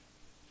badly.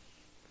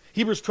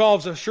 Hebrews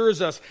 12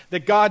 assures us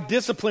that God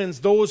disciplines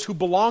those who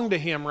belong to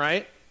Him,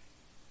 right?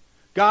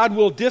 God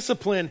will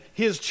discipline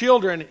His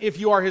children if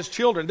you are His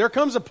children. There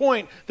comes a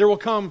point there will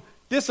come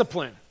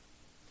discipline.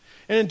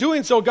 And in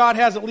doing so, God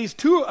has at least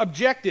two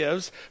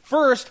objectives.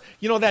 First,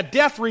 that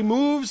death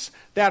removes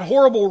that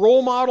horrible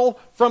role model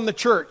from the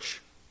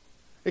church,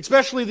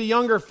 especially the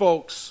younger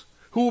folks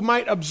who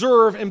might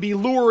observe and be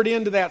lured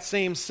into that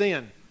same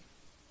sin.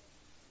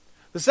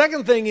 The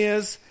second thing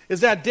is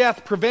that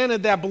death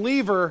prevented that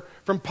believer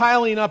from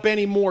piling up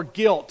any more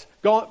guilt,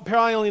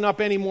 piling up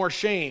any more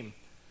shame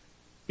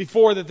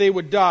before that they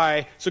would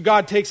die, so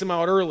God takes them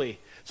out early.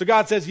 So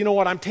God says, you know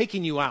what, I'm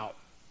taking you out.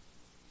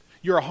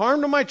 You're a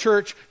harm to my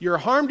church, you're a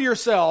harm to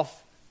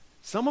yourself.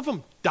 Some of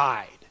them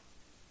died.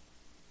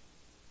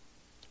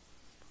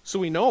 So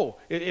we know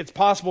it's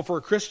possible for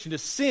a Christian to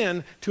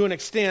sin to an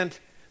extent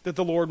that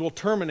the Lord will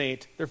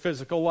terminate their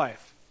physical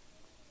life.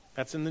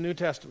 That's in the New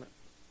Testament.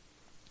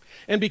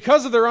 And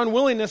because of their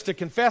unwillingness to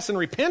confess and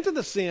repent of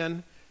the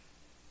sin,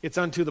 it's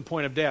unto the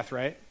point of death,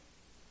 right?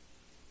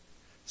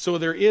 So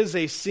there is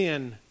a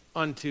sin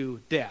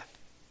unto death.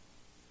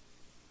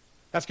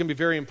 That's going to be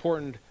very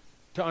important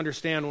to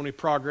understand when we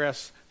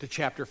progress to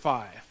chapter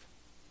 5.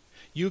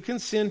 You can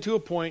sin to a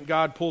point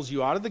God pulls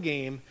you out of the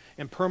game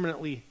and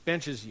permanently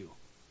benches you.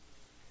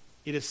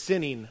 It is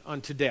sinning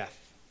unto death.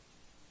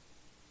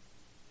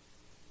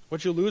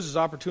 What you lose is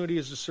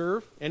opportunities to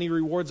serve, any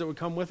rewards that would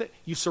come with it.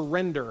 You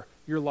surrender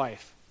your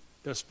life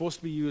that's supposed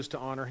to be used to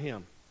honor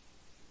Him.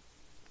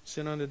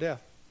 Sin unto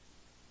death.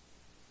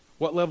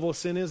 What level of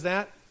sin is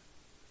that?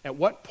 At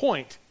what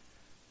point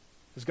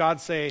does God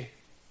say,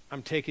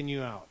 I'm taking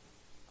you out?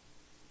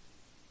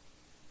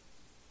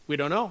 We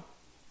don't know.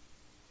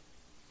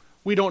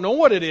 We don't know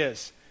what it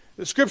is.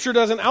 The Scripture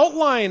doesn't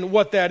outline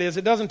what that is.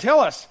 It doesn't tell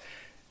us.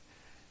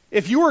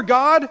 If you were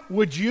God,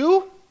 would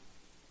you?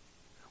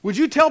 Would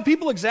you tell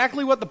people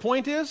exactly what the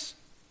point is?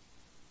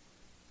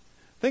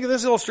 Think of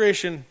this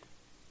illustration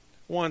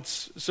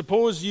once.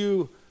 Suppose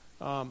you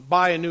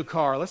buy a new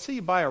car. Let's say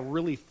you buy a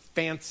really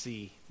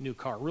fancy new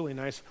car, really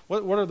nice.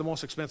 What are the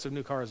most expensive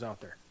new cars out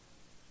there?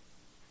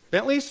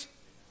 Bentleys?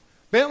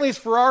 Bentleys,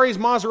 Ferraris,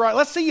 Maserati.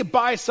 Let's say you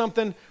buy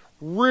something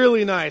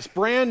really nice,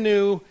 brand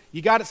new.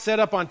 You got it set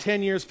up on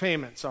 10 years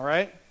payments, all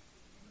right?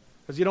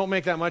 Because you don't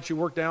make that much. You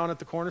work down at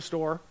the corner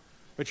store,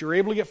 but you're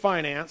able to get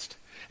financed.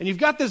 And you've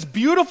got this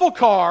beautiful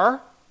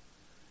car.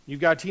 You've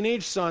got a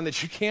teenage son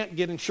that you can't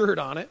get insured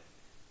on it.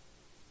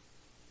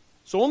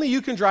 So only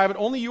you can drive it.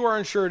 Only you are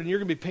insured, and you're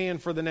going to be paying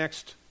for the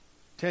next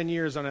 10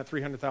 years on that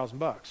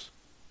 $300,000.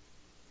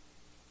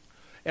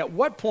 At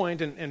what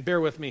point, and bear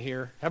with me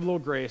here, have a little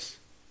grace.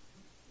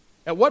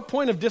 At what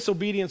point of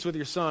disobedience with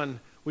your son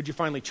would you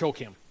finally choke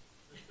him?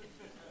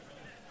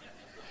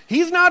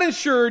 He's not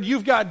insured,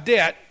 you've got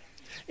debt,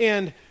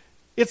 and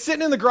it's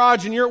sitting in the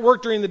garage and you're at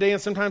work during the day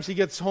and sometimes he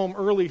gets home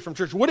early from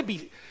church. Would it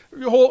be,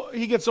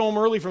 he gets home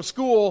early from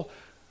school,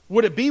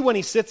 would it be when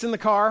he sits in the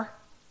car?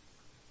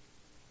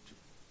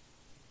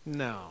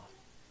 No.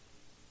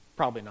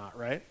 Probably not,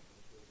 right?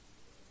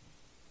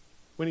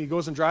 When he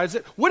goes and drives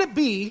it? Would it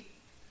be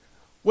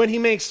when he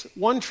makes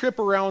one trip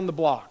around the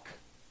block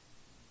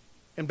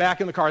and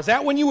back in the car? Is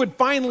that when you would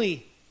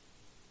finally...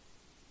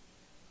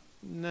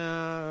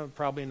 No,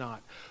 probably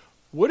not.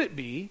 Would it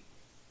be,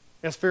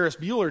 as Ferris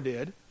Bueller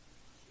did,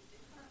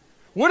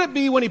 would it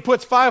be when he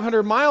puts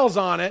 500 miles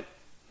on it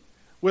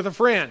with a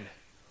friend?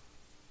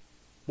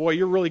 Boy,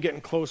 you're really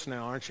getting close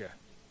now, aren't you?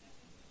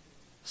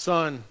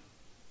 Son,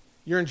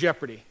 you're in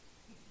jeopardy.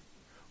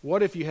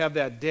 What if you have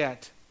that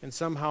debt and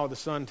somehow the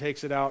son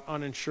takes it out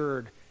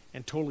uninsured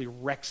and totally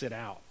wrecks it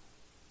out?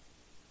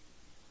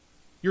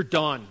 You're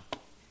done.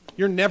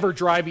 You're never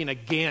driving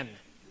again,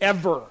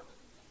 ever.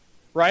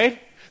 Right?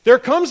 There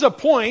comes a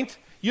point,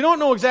 you don't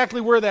know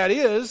exactly where that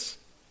is,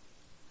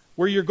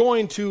 where you're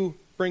going to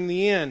bring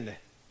the end.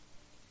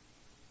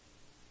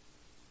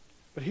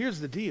 But here's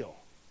the deal.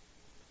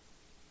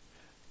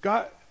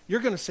 God, you're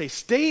going to say,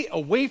 stay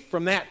away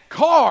from that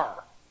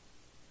car.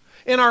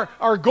 And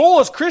our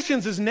goal as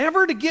Christians is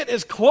never to get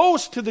as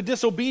close to the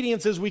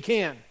disobedience as we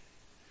can.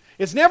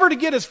 It's never to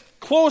get as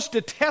close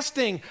to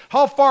testing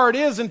how far it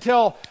is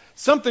until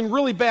something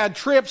really bad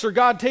trips or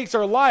God takes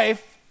our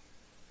life.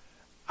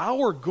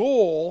 Our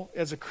goal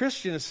as a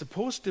Christian is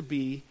supposed to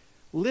be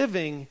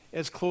living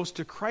as close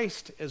to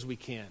Christ as we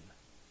can.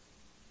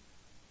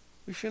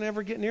 We shouldn't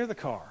ever get near the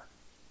car.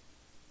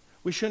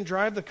 We shouldn't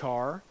drive the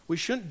car. We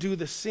shouldn't do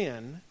the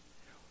sin.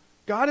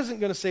 God isn't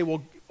going to say,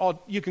 well,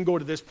 you can go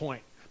to this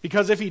point.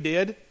 Because if He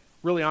did,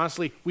 really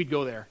honestly, we'd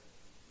go there.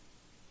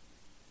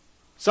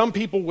 Some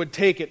people would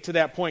take it to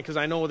that point because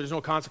I know there's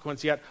no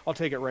consequence yet. I'll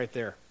take it right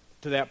there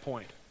to that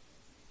point.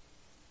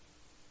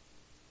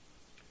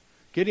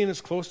 Getting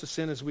as close to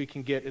sin as we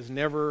can get is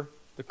never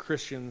the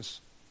Christian's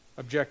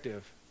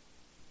objective.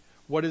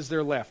 What is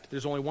there left?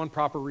 There's only one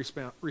proper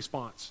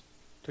response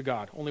to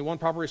God. Only one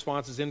proper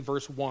response is in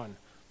verse 1.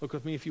 Look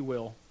with me if you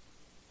will.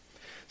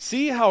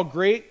 See how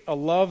great a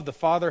love the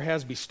Father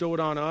has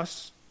bestowed on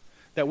us,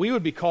 that we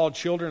would be called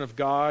children of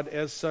God,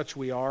 as such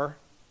we are.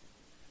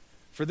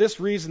 For this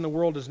reason the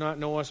world does not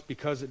know us,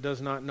 because it does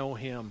not know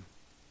Him.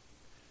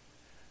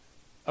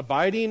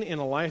 Abiding in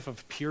a life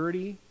of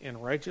purity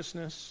and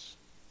righteousness,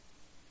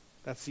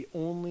 that's the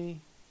only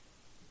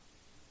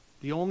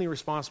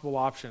responsible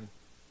option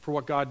for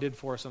what God did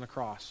for us on the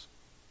cross.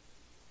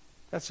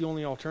 That's the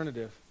only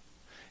alternative.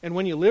 And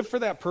when you live for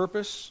that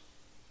purpose,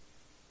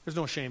 there's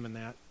no shame in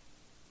that.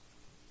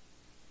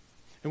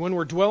 And when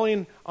we're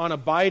dwelling on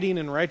abiding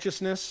in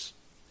righteousness,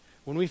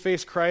 when we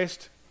face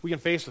Christ, we can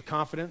face with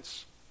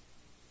confidence.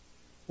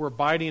 We're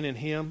abiding in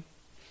Him.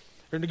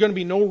 There's going to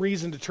be no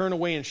reason to turn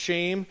away in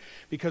shame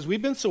because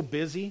we've been so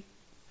busy.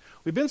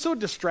 We've been so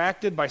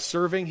distracted by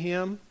serving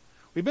Him.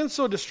 We've been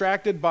so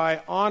distracted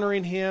by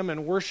honoring Him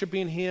and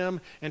worshiping Him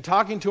and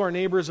talking to our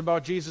neighbors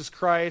about Jesus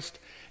Christ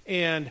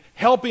and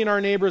helping our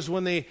neighbors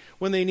when they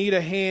need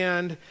a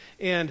hand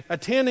and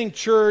attending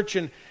church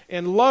and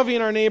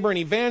loving our neighbor and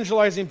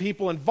evangelizing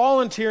people and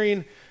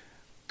volunteering.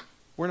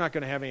 We're not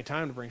going to have any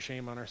time to bring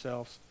shame on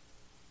ourselves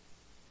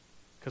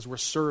because we're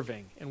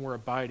serving and we're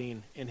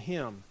abiding in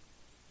Him.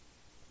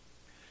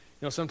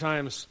 You know,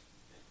 sometimes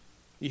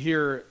you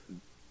hear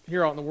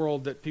hear out in the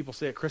world that people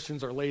say that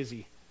Christians are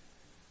lazy.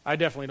 I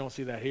definitely don't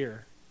see that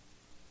here.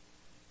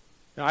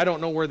 Now, I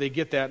don't know where they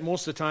get that.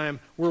 Most of the time,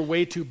 we're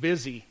way too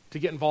busy to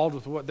get involved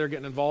with what they're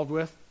getting involved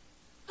with.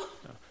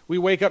 We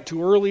wake up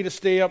too early to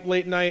stay up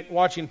late night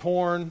watching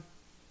porn.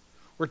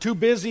 We're too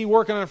busy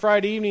working on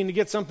Friday evening to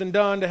get something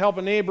done to help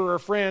a neighbor or a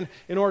friend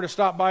in order to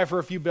stop by for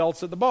a few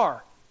belts at the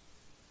bar.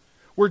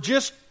 We're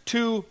just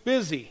too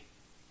busy.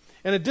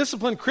 And a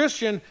disciplined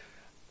Christian,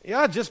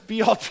 just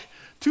be all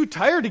too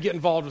tired to get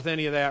involved with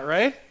any of that,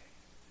 right?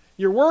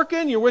 You're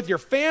working, you're with your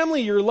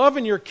family, you're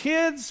loving your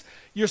kids.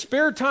 Your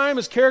spare time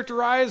is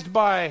characterized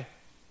by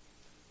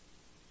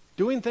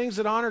doing things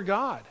that honor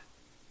God.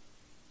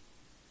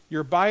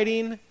 You're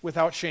abiding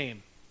without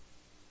shame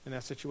in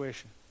that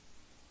situation.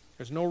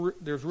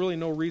 There's really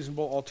no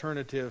reasonable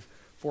alternative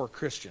for a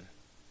Christian.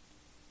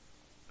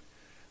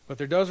 But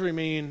there does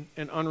remain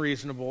an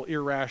unreasonable,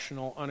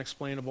 irrational,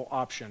 unexplainable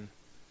option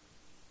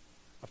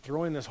of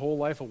throwing this whole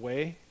life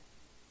away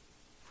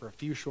for a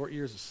few short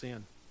years of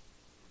sin.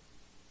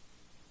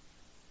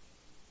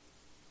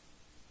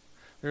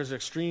 There's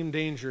extreme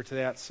danger to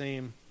that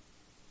same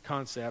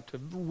concept, a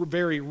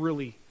very,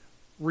 really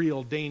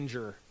real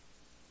danger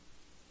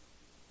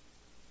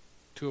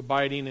to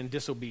abiding in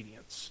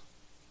disobedience.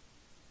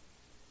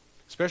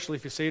 Especially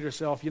if you say to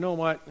yourself, you know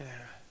what,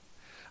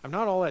 I'm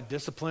not all that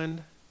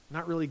disciplined,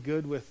 not really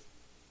good with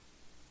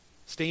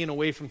staying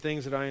away from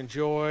things that I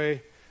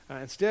enjoy.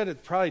 Instead,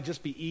 it'd probably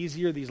just be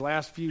easier these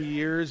last few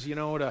years,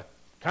 to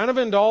kind of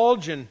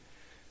indulge and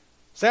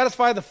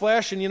satisfy the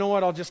flesh, and you know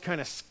what, I'll just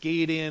kind of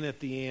skate in at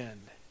the end.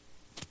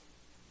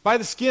 By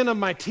the skin of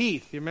my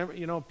teeth. You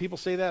remember, people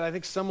say that. I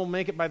think some will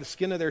make it by the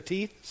skin of their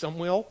teeth. Some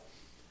will.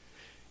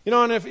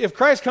 And if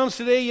Christ comes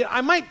today, I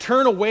might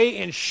turn away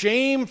in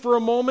shame for a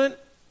moment,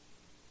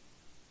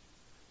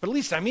 but at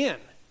least I'm in.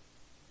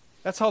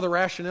 That's how the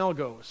rationale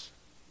goes.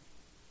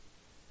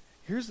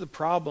 Here's the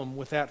problem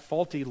with that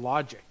faulty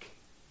logic.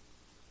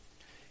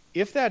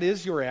 If that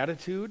is your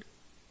attitude,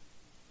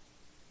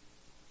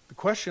 the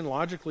question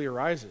logically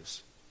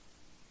arises,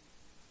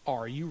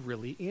 are you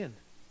really in?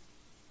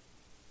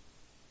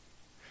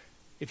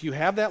 If you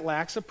have that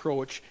lax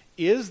approach,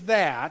 is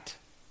that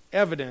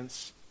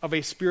evidence of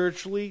a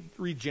spiritually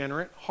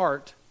regenerate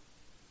heart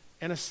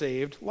and a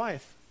saved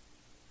life?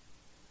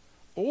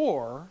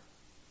 Or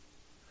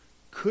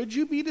could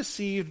you be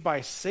deceived by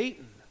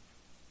Satan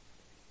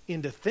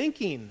into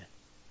thinking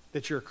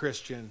that you're a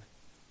Christian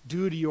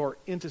due to your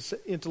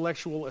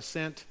intellectual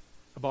assent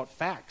about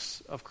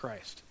facts of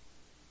Christ?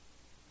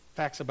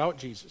 Facts about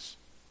Jesus.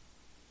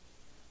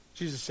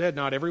 Jesus said,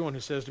 not everyone who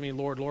says to me,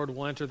 Lord, Lord,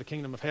 will enter the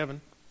kingdom of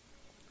heaven,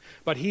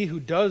 but he who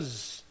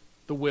does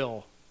the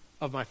will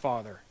of my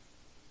Father.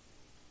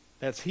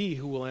 That's he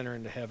who will enter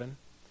into heaven. And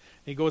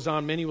he goes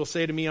on, many will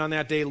say to me on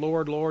that day,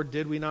 Lord, Lord,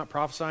 did we not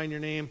prophesy in your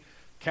name,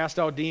 cast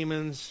out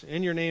demons,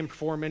 in your name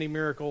perform many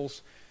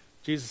miracles?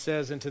 Jesus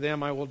says, and to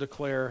them I will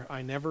declare,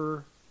 I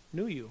never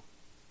knew you.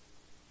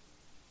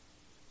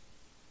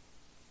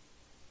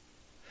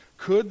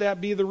 Could that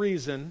be the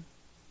reason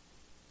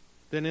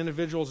that an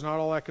individual is not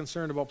all that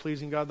concerned about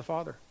pleasing God the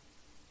Father?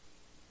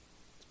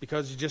 It's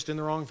because you're just in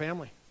the wrong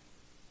family.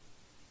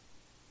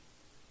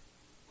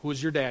 Who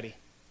is your daddy?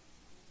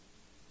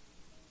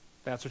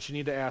 That's what you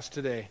need to ask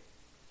today.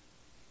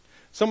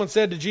 Someone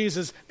said to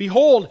Jesus,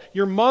 behold,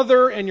 your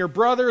mother and your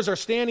brothers are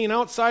standing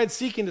outside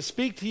seeking to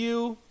speak to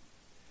you.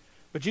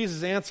 But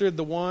Jesus answered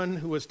the one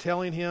who was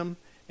telling him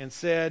and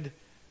said,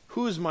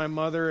 who is my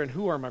mother and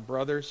who are my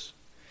brothers?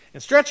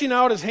 And stretching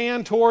out his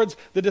hand towards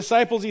the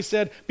disciples, he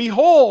said,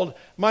 behold,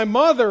 my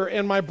mother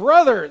and my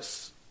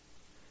brothers.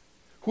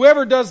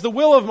 Whoever does the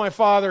will of my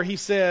Father, he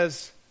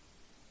says,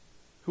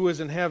 who is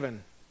in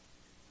heaven.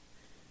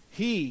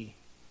 He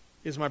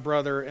is my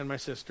brother and my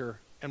sister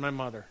and my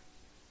mother.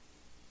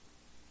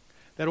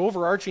 That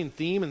overarching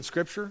theme in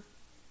Scripture,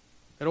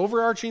 that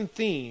overarching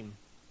theme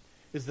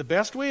is the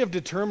best way of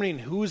determining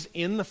who's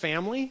in the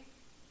family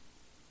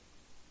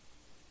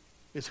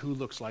is who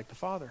looks like the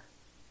Father.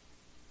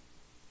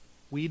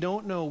 We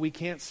don't know. We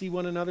can't see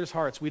one another's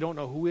hearts. We don't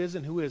know who is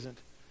and who isn't.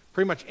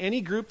 Pretty much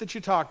any group that you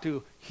talk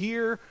to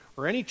here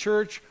or any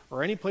church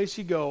or any place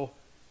you go,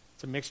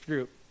 it's a mixed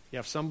group. You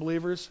have some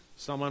believers,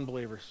 some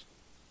unbelievers.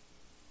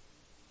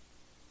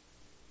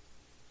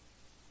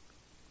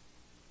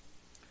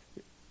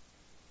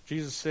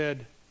 James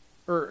said,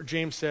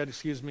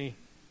 as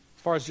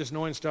far as just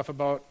knowing stuff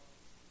about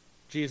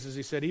Jesus,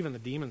 he said, even the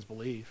demons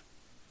believe.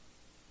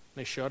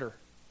 They shudder.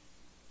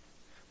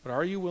 But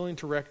are you willing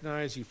to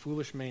recognize, you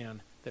foolish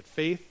man, that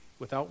faith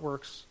without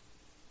works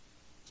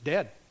is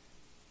dead?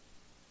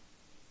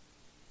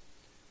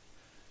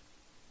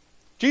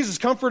 Jesus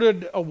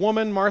comforted a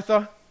woman,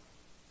 Martha.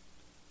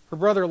 Her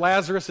brother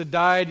Lazarus had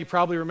died. You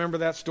probably remember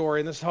that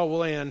story, and this is how it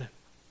will end.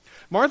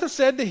 Martha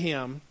said to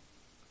him,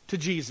 to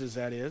Jesus,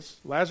 that is,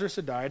 Lazarus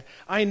had died,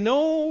 I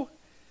know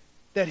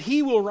that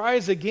he will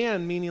rise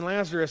again, meaning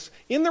Lazarus,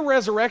 in the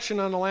resurrection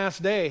on the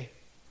last day.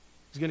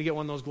 He's going to get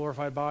one of those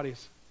glorified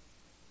bodies.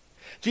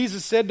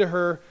 Jesus said to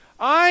her,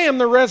 I am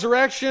the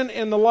resurrection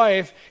and the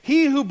life.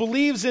 He who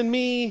believes in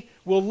me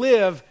will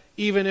live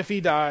even if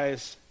he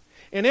dies.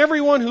 And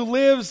everyone who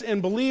lives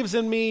and believes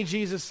in me,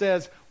 Jesus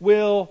says,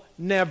 will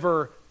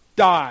never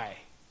die.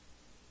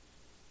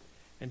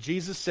 And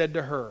Jesus said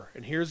to her,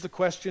 and here's the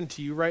question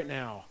to you right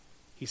now.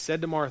 He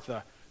said to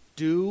Martha,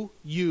 do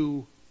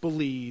you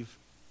believe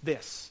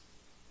this?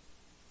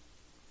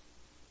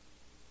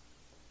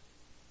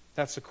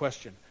 That's the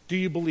question. Do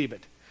you believe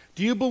it?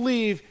 Do you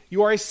believe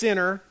you are a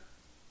sinner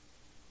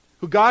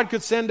who God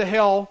could send to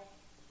hell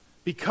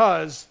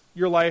because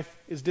your life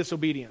is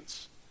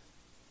disobedience?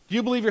 Do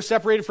you believe you're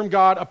separated from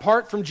God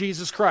apart from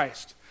Jesus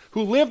Christ,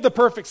 who lived the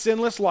perfect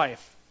sinless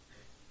life,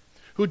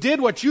 who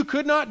did what you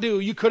could not do?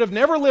 You could have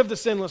never lived a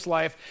sinless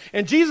life.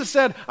 And Jesus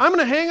said, I'm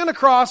going to hang on a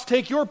cross,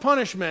 take your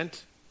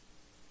punishment.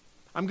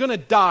 I'm going to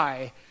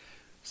die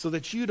so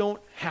that you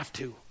don't have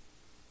to.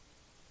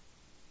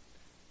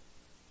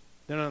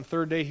 Then on the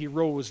third day he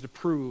rose to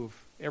prove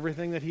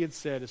everything that he had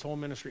said, his whole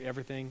ministry,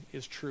 everything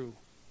is true.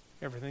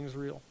 Everything is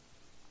real.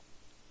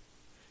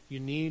 You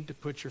need to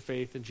put your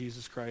faith in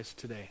Jesus Christ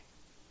today.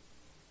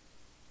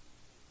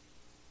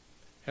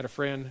 Had a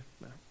friend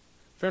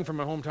from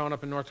my hometown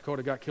up in North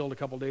Dakota got killed a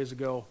couple days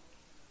ago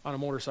on a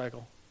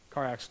motorcycle,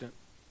 car accident.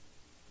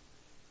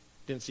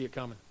 Didn't see it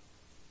coming.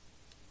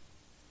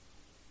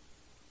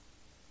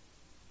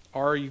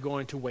 Are you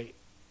going to wait?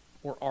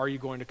 Or are you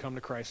going to come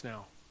to Christ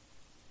now?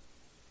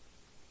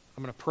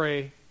 I'm going to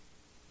pray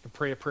and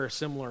pray a prayer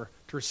similar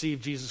to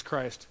receive Jesus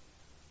Christ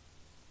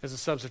as a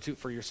substitute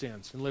for your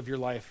sins and live your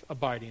life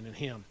abiding in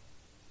Him.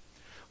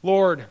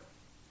 Lord,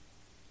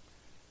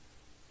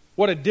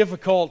 what a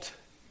difficult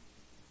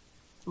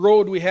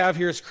road we have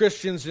here as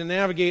Christians to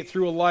navigate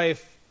through a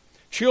life.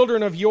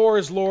 Children of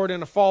yours, Lord,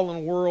 in a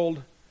fallen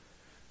world.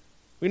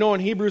 We know in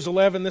Hebrews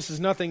 11 this is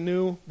nothing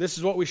new. This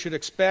is what we should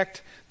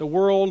expect. The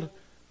world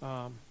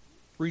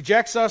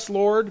rejects us,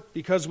 Lord,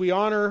 because we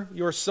honor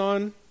your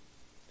Son.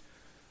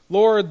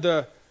 Lord,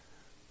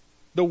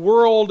 the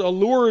world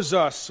allures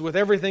us with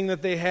everything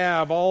that they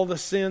have, all the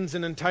sins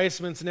and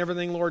enticements and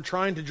everything, Lord,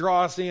 trying to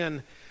draw us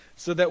in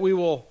so that we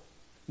will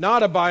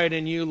not abide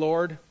in you,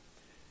 Lord.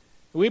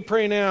 We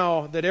pray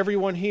now that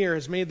everyone here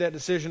has made that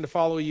decision to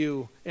follow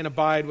you and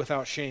abide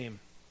without shame.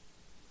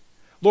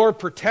 Lord,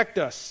 protect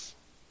us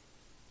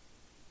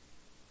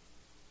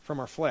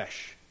from our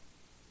flesh.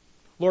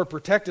 Lord,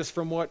 protect us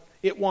from what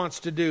it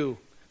wants to do.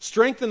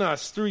 Strengthen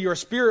us through your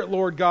Spirit,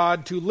 Lord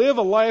God, to live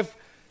a life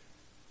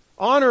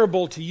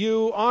honorable to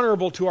you,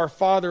 honorable to our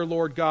Father,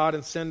 Lord God,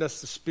 and send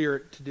us the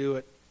Spirit to do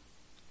it.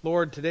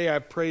 Lord, today I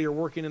pray you're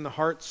working in the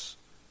hearts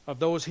of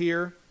those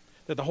here,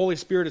 that the Holy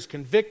Spirit is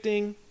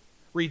convicting,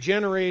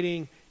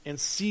 regenerating, and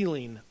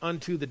sealing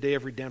unto the day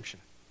of redemption.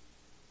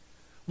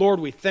 Lord,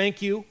 we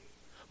thank you.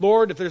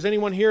 Lord, if there's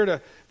anyone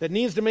here that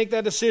needs to make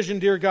that decision,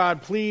 dear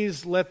God,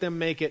 please let them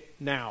make it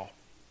now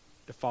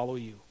to follow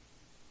you.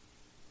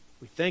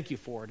 We thank you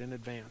for it in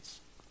advance.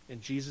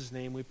 In Jesus'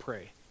 name we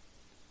pray.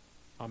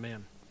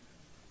 Amen.